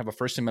say that you can have a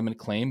First Amendment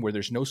claim where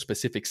there's no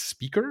specific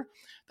speaker,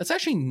 that's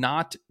actually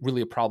not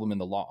really a problem in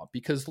the law,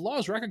 because the law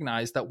has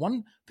recognized that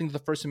one thing that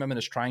the First Amendment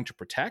is trying to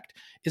protect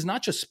is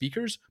not just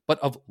speakers, but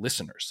of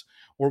listeners,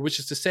 or which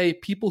is to say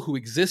people who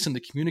exist in the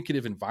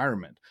communicative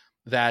environment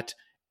that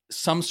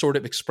some sort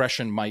of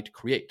expression might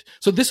create.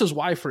 So this is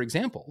why, for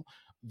example,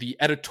 the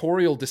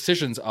editorial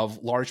decisions of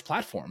large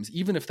platforms,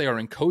 even if they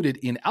are encoded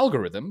in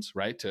algorithms,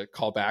 right, to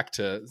call back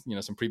to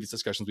some previous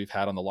discussions we've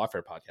had on the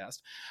Lawfare podcast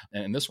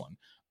and this one,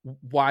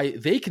 why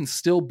they can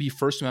still be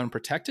First Amendment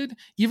protected,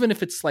 even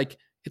if it's like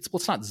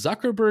it's not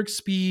Zuckerberg's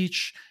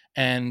speech,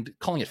 and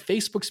calling it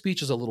Facebook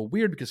speech is a little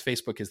weird because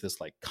Facebook is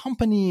this like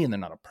company and they're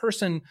not a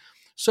person.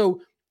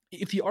 So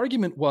if the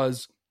argument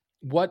was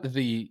what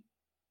the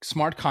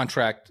smart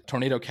contract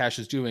Tornado Cash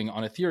is doing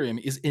on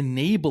Ethereum is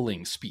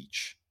enabling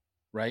speech,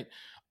 right?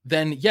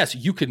 Then yes,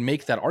 you could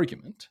make that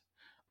argument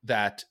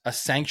that a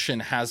sanction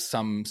has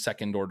some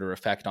second order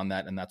effect on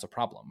that, and that's a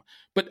problem.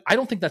 But I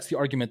don't think that's the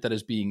argument that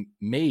is being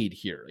made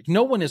here. Like,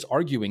 no one is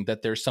arguing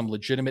that there's some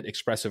legitimate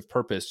expressive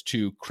purpose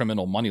to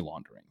criminal money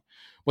laundering.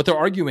 What they're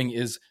arguing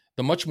is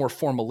the much more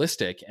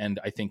formalistic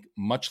and I think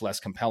much less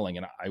compelling,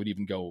 and I would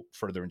even go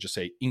further and just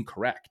say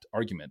incorrect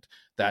argument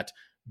that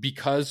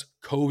because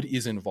code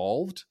is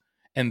involved,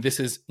 and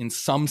this is in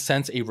some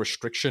sense a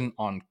restriction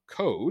on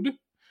code,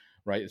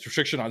 right? It's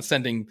restriction on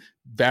sending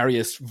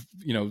various,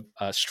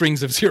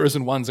 strings of zeros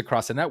and ones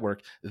across a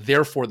network.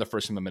 Therefore, the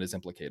First Amendment is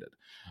implicated.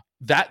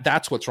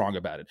 That's what's wrong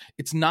about it.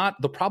 It's not,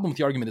 the problem with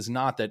the argument is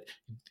not that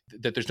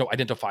there's no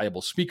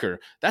identifiable speaker.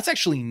 That's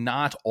actually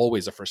not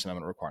always a First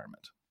Amendment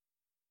requirement.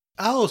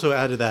 I'll also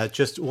add to that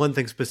just one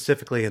thing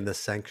specifically in the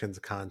sanctions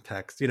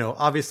context.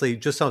 Obviously,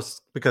 just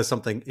because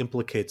something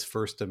implicates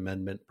First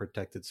Amendment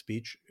protected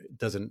speech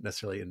doesn't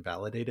necessarily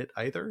invalidate it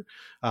either.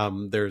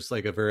 There's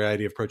like a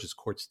variety of approaches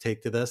courts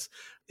take to this.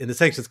 In the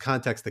sanctions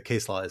context, the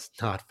case law is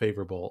not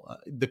favorable.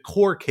 The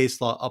core case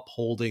law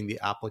upholding the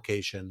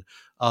application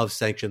of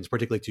sanctions,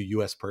 particularly to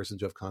U.S. persons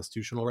who have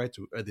constitutional rights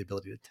or the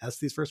ability to test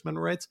these First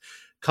Amendment rights,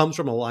 comes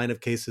from a line of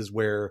cases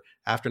where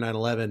after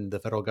 9/11, the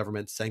federal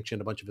government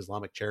sanctioned a bunch of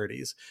Islamic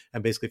charities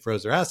and basically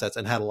froze their assets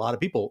and had a lot of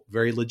people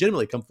very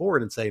legitimately come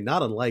forward and say,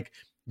 not unlike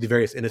the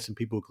various innocent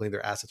people who claim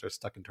their assets are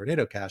stuck in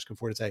Tornado Cash, come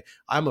forward and say,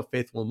 I'm a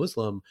faithful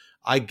Muslim.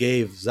 I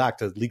gave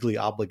zakat, legally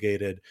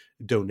obligated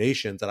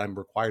donations that I'm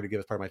required to give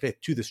as part of my faith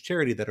to this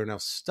charity that are now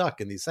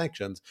stuck in these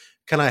sanctions.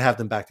 Can I have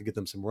them back to get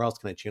them somewhere else?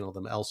 Can I channel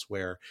them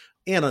elsewhere?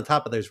 And on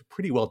top of that, there's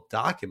pretty well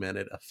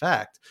documented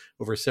effect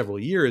over several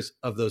years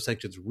of those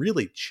sanctions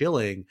really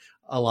chilling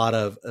a lot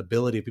of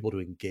ability of people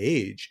to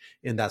engage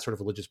in that sort of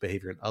religious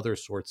behavior and other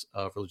sorts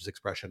of religious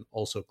expression,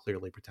 also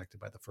clearly protected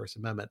by the First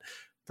Amendment.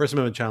 First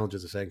Amendment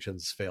challenges of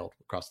sanctions failed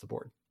across the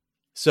board.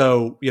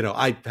 So,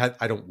 I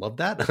don't love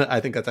that. I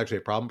think that's actually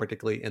a problem,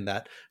 particularly in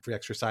that free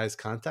exercise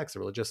context, the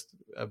religious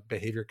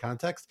behavior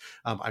context.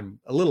 I'm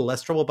a little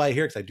less troubled by it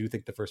here because I do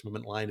think the First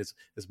Amendment line is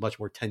much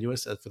more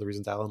tenuous for the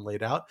reasons Alan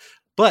laid out.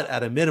 But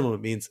at a minimum,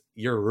 it means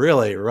you're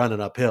really running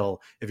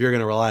uphill if you're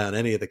going to rely on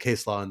any of the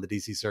case law in the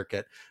DC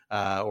Circuit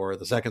or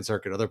the Second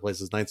Circuit, other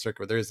places, Ninth Circuit,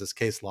 where there is this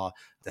case law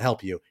to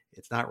help you.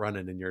 It's not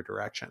running in your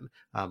direction.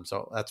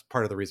 So that's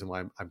part of the reason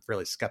why I'm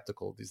fairly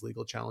skeptical of these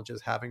legal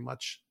challenges having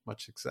much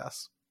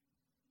success.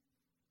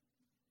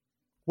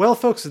 Well,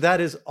 folks,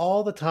 that is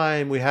all the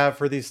time we have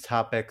for these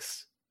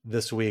topics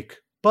this week.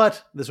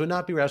 But this would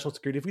not be Rational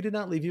Security if we did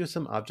not leave you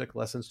some object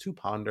lessons to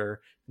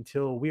ponder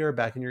until we are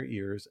back in your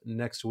ears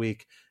next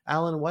week.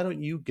 Alan, why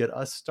don't you get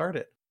us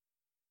started?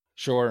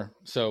 Sure.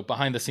 So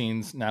behind the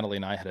scenes, Natalie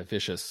and I had a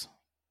vicious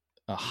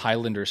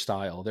Highlander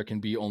style. There can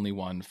be only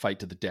one fight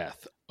to the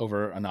death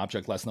over an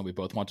object lesson that we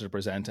both wanted to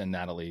present. And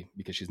Natalie,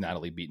 because she's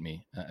Natalie, beat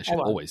me. She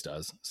always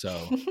does.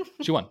 So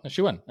she won.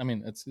 She won. I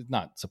mean, it's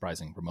not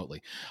surprising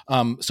remotely.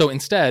 So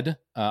instead,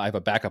 I have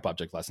a backup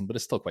object lesson, but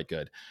it's still quite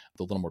good.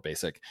 A little more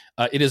basic.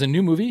 It is a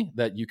new movie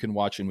that you can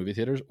watch in movie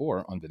theaters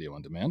or on video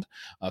on demand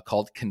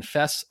called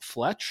Confess,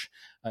 Fletch.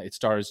 It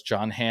stars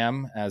John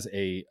Hamm as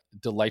a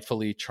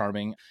delightfully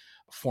charming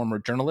former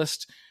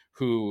journalist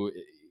who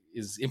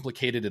is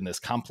implicated in this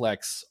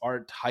complex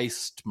art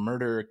heist,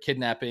 murder,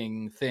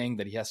 kidnapping thing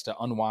that he has to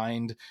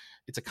unwind.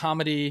 It's a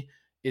comedy.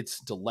 It's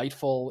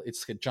delightful.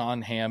 It's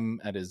John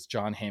Hamm at his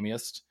John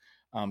Hammiest,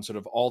 sort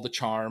of all the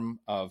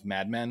charm of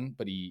Mad Men,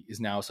 but he is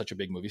now such a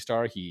big movie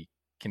star. He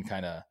can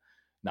kind of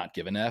not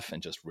give an F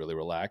and just really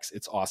relax.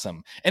 It's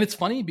awesome. And it's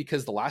funny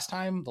because the last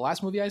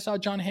movie I saw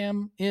John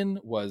Hamm in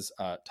was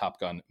Top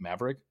Gun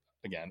Maverick.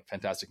 Again,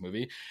 fantastic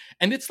movie.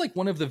 And it's like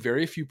one of the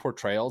very few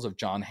portrayals of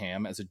John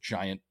Hamm as a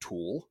giant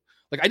tool.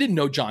 Like, I didn't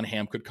know John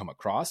Hamm could come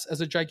across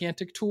as a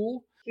gigantic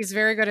tool. He's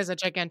very good as a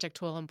gigantic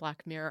tool in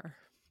Black Mirror.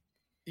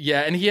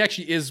 Yeah, and he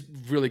actually is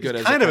really good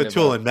as kind of a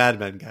tool in Mad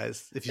Men,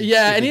 guys.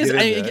 And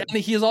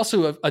he is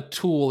also a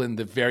tool in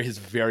his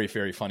very,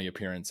 very funny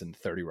appearance in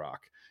 30 Rock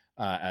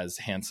as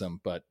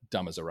handsome but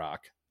dumb as a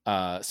rock.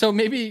 So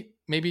maybe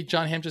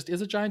John Hamm just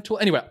is a giant tool.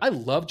 Anyway, I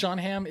love John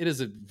Hamm. It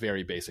is a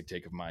very basic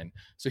take of mine.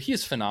 So he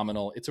is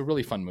phenomenal. It's a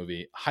really fun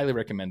movie. Highly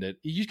recommend it.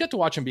 You get to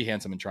watch him be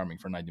handsome and charming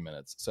for 90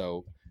 minutes.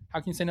 So how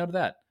can you say no to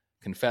that?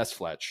 Confess,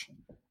 Fletch,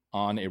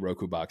 on a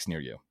Roku box near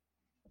you.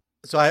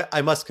 So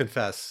I must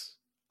confess,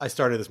 I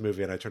started this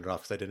movie and I turned it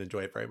off because I didn't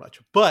enjoy it very much.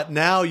 But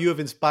now you have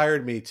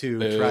inspired me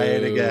to try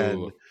it again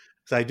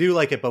because I do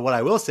like it. But what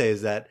I will say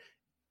is that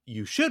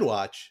you should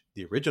watch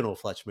the original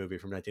Fletch movie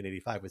from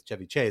 1985 with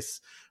Chevy Chase,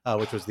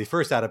 which was the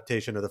first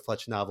adaptation of the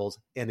Fletch novels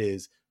and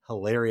is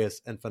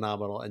hilarious and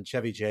phenomenal. And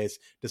Chevy Chase,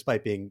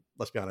 despite being,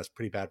 let's be honest,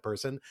 pretty bad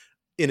person,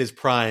 in his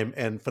prime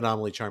and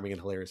phenomenally charming and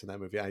hilarious in that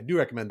movie. I do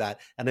recommend that.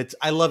 And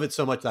I love it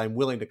so much that I'm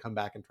willing to come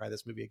back and try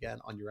this movie again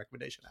on your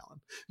recommendation, Alan.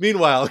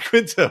 Meanwhile,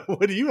 Quinta,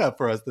 what do you have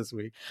for us this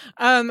week?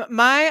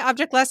 My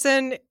object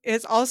lesson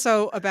is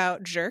also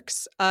about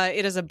jerks.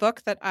 It is a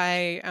book that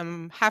I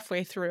am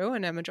halfway through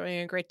and I'm enjoying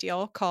a great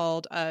deal,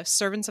 called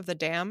Servants of the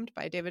Damned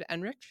by David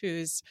Enrich,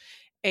 who's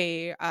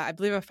I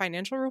believe a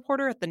financial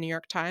reporter at the New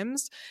York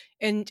Times.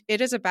 And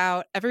it is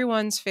about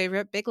everyone's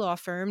favorite big law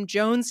firm,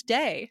 Jones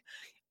Day.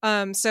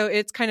 So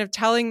it's kind of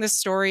telling the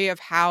story of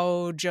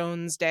how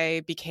Jones Day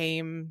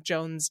became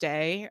Jones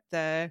Day,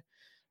 the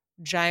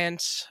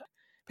giant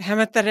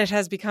behemoth that it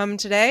has become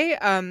today,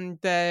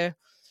 the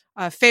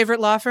favorite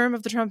law firm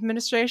of the Trump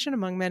administration,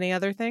 among many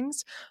other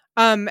things.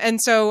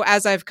 And so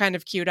as I've kind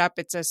of queued up,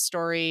 it's a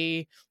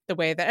story, the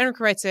way that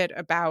Enric writes it,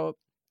 about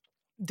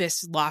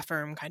this law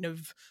firm kind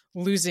of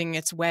losing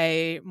its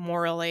way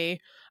morally.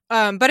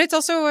 But it's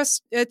also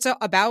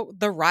about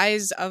the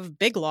rise of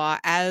big law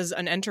as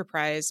an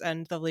enterprise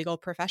and the legal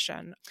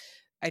profession.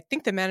 I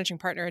think the managing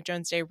partner at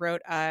Jones Day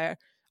wrote a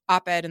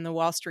op-ed in the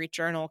Wall Street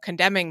Journal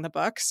condemning the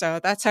book.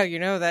 So that's how you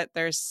know that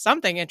there's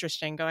something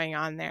interesting going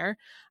on there.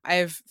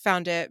 I've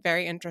found it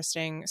very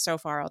interesting so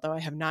far, although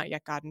I have not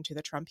yet gotten to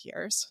the Trump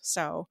years.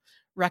 So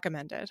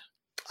recommended.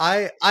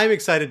 I'm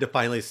excited to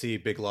finally see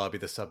big law be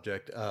the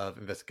subject of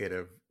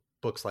investigative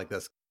books like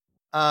this.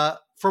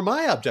 For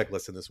my object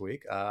lesson this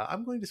week,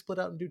 I'm going to split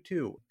out and do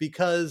two,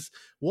 because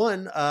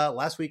one,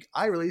 last week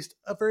I released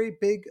a very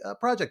big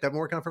project I've been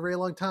working on for a very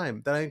long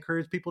time that I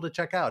encourage people to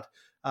check out.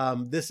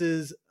 This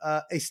is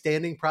a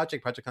standing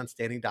project on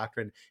standing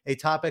doctrine, a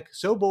topic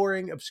so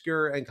boring,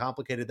 obscure, and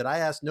complicated that I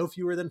asked no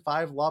fewer than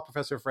 5 law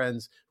professor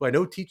friends who I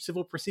know teach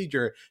civil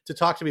procedure to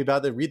talk to me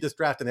about it, read this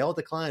draft, and they all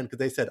declined because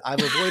they said,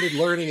 I've avoided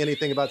learning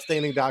anything about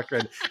standing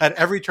doctrine at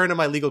every turn of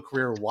my legal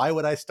career. Why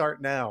would I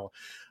start now?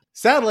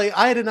 Sadly,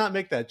 I did not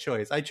make that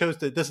choice. I chose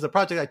to. This is a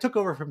project I took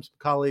over from some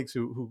colleagues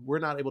who were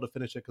not able to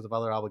finish it because of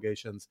other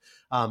obligations,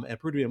 and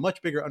proved to be a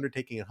much bigger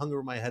undertaking and hung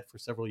over my head for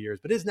several years.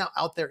 But it is now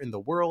out there in the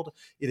world.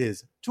 It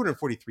is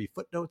 243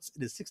 footnotes.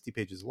 It is 60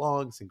 pages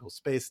long, single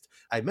spaced.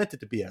 I meant it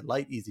to be a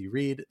light, easy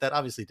read. That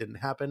obviously didn't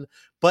happen.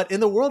 But in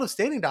the world of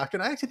standing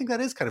doctrine, I actually think that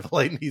is kind of a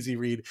light and easy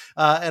read,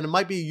 and it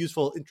might be a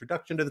useful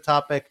introduction to the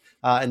topic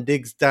and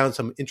digs down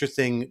some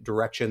interesting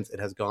directions it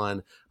has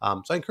gone.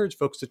 So I encourage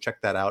folks to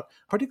check that out,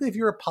 particularly if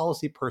you're a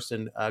policy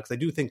person, because I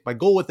do think my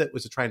goal with it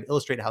was to try and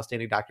illustrate how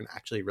standing doctrine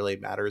actually really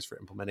matters for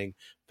implementing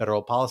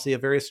federal policy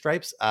of various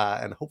stripes,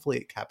 and hopefully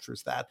it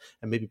captures that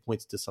and maybe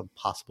points to some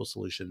possible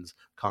solutions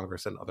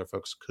Congress and other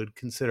folks could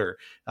consider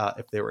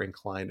if they were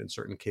inclined in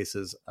certain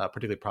cases,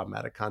 particularly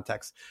problematic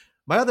contexts.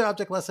 My other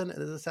object lesson,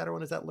 and this is a sadder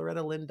one, is that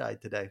Loretta Lynn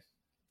died today.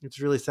 It's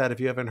really sad if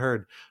you haven't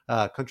heard.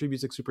 Country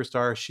music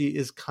superstar. She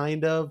is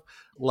kind of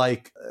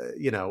like,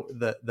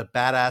 the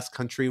badass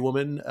country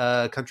woman,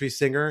 country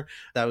singer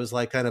that was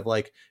like kind of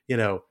like,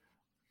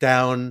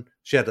 down.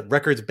 She had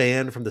records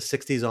banned from the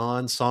 60s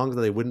on, songs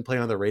that they wouldn't play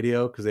on the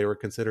radio because they were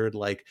considered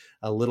like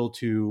a little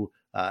too,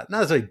 not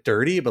necessarily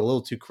dirty, but a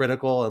little too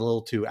critical and a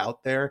little too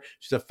out there.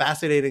 She's a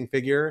fascinating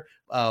figure,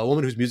 a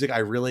woman whose music I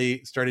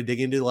really started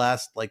digging into the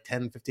last like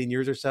 10, 15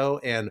 years or so.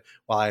 And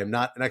while I'm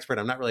not an expert,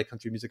 I'm not really a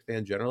country music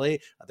fan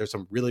generally. There's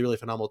some really, really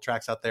phenomenal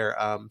tracks out there.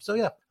 So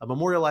yeah, I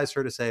memorialize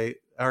her to say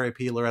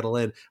R.I.P. Loretta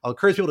Lynn. I'll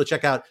encourage people to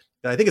check out.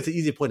 I think it's an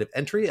easy point of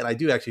entry, and I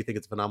do actually think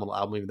it's a phenomenal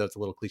album, even though it's a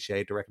little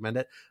cliche to recommend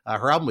it.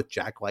 Her album with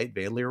Jack White,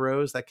 Bandolier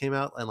Rose, that came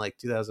out in like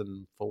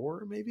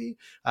 2004, maybe?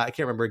 I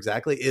can't remember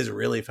exactly, is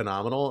really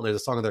phenomenal. And there's a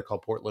song in there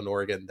called Portland,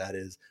 Oregon that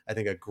is, I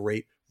think, a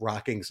great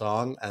rocking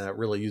song, and it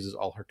really uses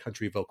all her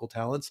country vocal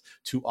talents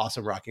to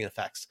awesome rocking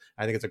effects.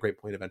 I think it's a great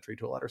point of entry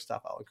to a lot of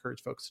stuff. I'll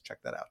encourage folks to check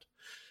that out.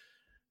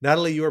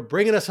 Natalie, you are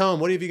bringing us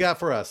home. What have you got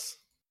for us?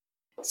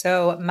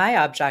 So my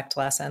object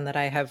lesson that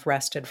I have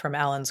wrested from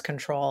Alan's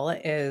control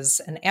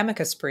is an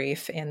amicus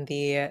brief in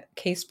the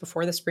case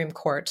before the Supreme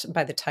Court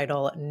by the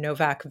title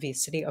Novak v.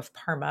 City of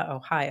Parma,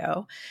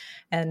 Ohio.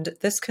 And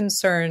this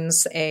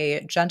concerns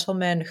a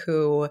gentleman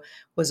who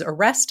was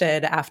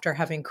arrested after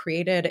having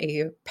created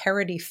a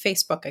parody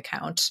Facebook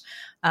account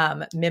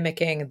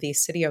mimicking the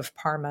City of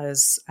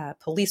Parma's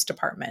police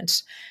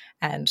department,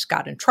 and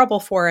got in trouble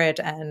for it,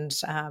 and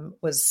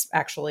was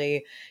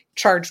actually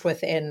charged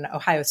with an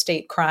Ohio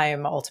State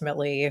crime,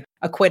 ultimately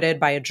acquitted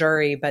by a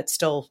jury, but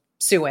still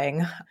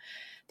suing.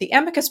 The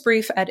amicus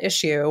brief at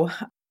issue,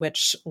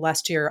 which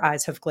lest your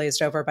eyes have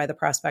glazed over by the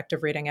prospect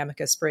of reading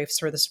amicus briefs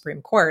for the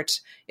Supreme Court,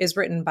 is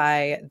written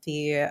by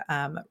the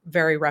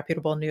very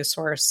reputable news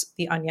source,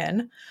 The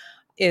Onion,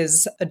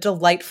 is a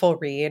delightful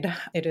read.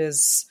 It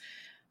is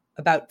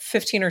about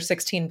 15 or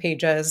 16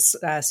 pages,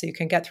 so you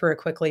can get through it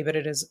quickly, but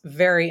it is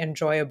very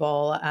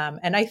enjoyable.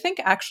 And I think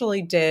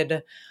actually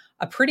did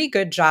a pretty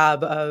good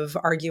job of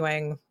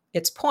arguing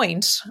its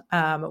point,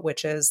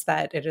 which is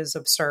that it is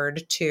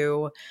absurd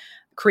to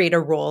create a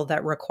rule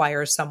that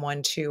requires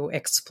someone to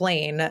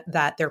explain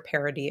that their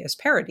parody is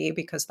parody,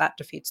 because that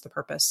defeats the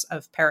purpose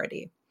of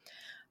parody.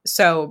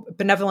 So,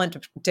 benevolent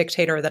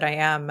dictator that I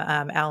am,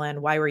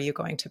 Alan, why were you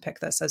going to pick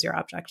this as your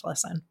object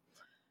lesson?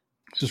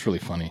 It's just really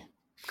funny.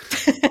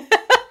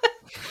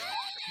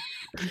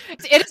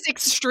 It is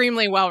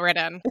extremely well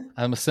written.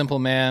 I'm a simple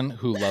man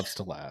who loves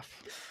to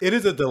laugh. It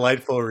is a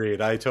delightful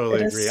read. I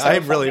totally agree. So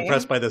I'm really funny.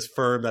 impressed by this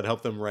firm that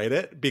helped them write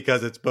it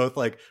because it's both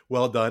like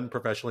well done,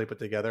 professionally put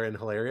together, and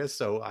hilarious.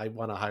 So I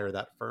want to hire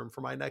that firm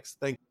for my next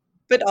thing.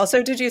 But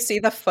also, did you see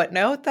the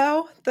footnote,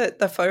 though?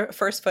 The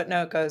first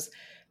footnote goes,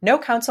 no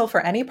counsel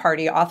for any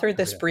party authored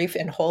this brief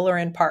in whole or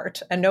in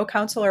part, and no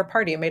counsel or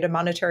party made a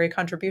monetary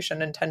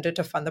contribution intended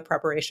to fund the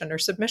preparation or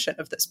submission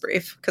of this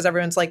brief. Because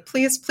everyone's like,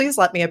 please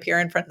let me appear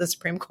in front of the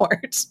Supreme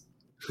Court.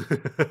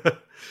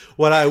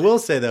 What I will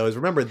say, though, is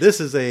remember, this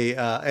is a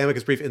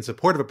amicus brief in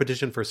support of a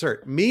petition for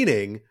cert,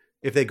 meaning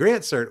if they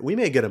grant cert, we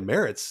may get a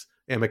merits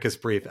amicus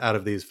brief out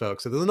of these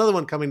folks. So there's another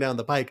one coming down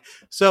the pike.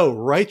 So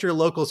write your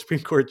local Supreme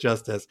Court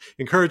justice,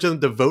 encourage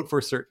them to vote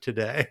for cert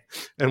today,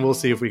 and we'll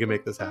see if we can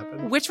make this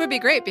happen. Which would be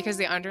great because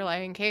the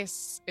underlying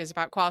case is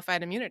about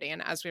qualified immunity.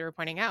 And as we were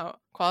pointing out,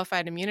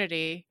 qualified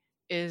immunity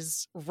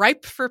is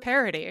ripe for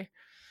parody.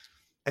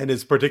 And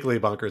is particularly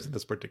bonkers in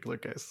this particular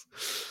case.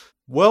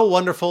 Well,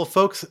 wonderful,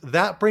 folks.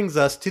 That brings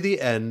us to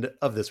the end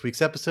of this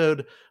week's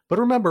episode. But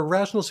remember,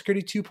 Rational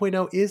Security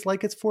 2.0 is,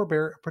 like its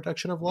forebear, a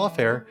production of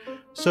Lawfare.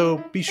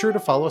 So be sure to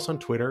follow us on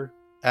Twitter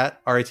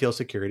at RATL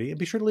Security, and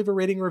be sure to leave a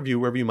rating or review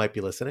wherever you might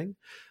be listening.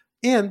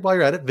 And while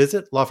you're at it,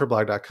 visit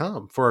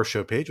lawfareblog.com for our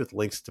show page with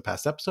links to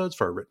past episodes,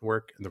 for our written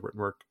work and the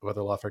written work of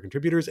other Lawfare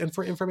contributors, and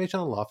for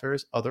information on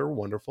Lawfare's other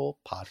wonderful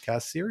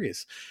podcast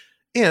series.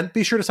 And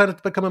be sure to sign up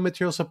to become a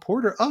material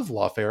supporter of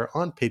Lawfare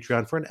on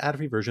Patreon for an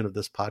ad-free version of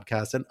this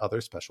podcast and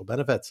other special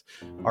benefits.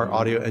 Our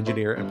audio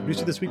engineer and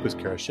producer this week was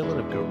Kara Schillen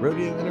of Goat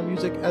Rodeo, and our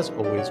music, as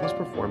always, was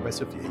performed by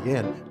Sophia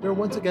Yan. We are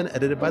once again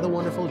edited by the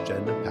wonderful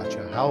Jen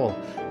Patcha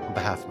Howell. On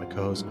behalf of my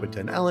co-host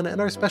Quinton Allen and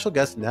our special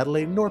guest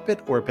Natalie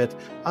Norpit,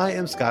 I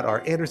am Scott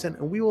R. Anderson,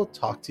 and we will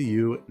talk to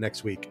you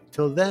next week.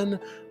 Till then,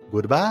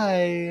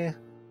 goodbye.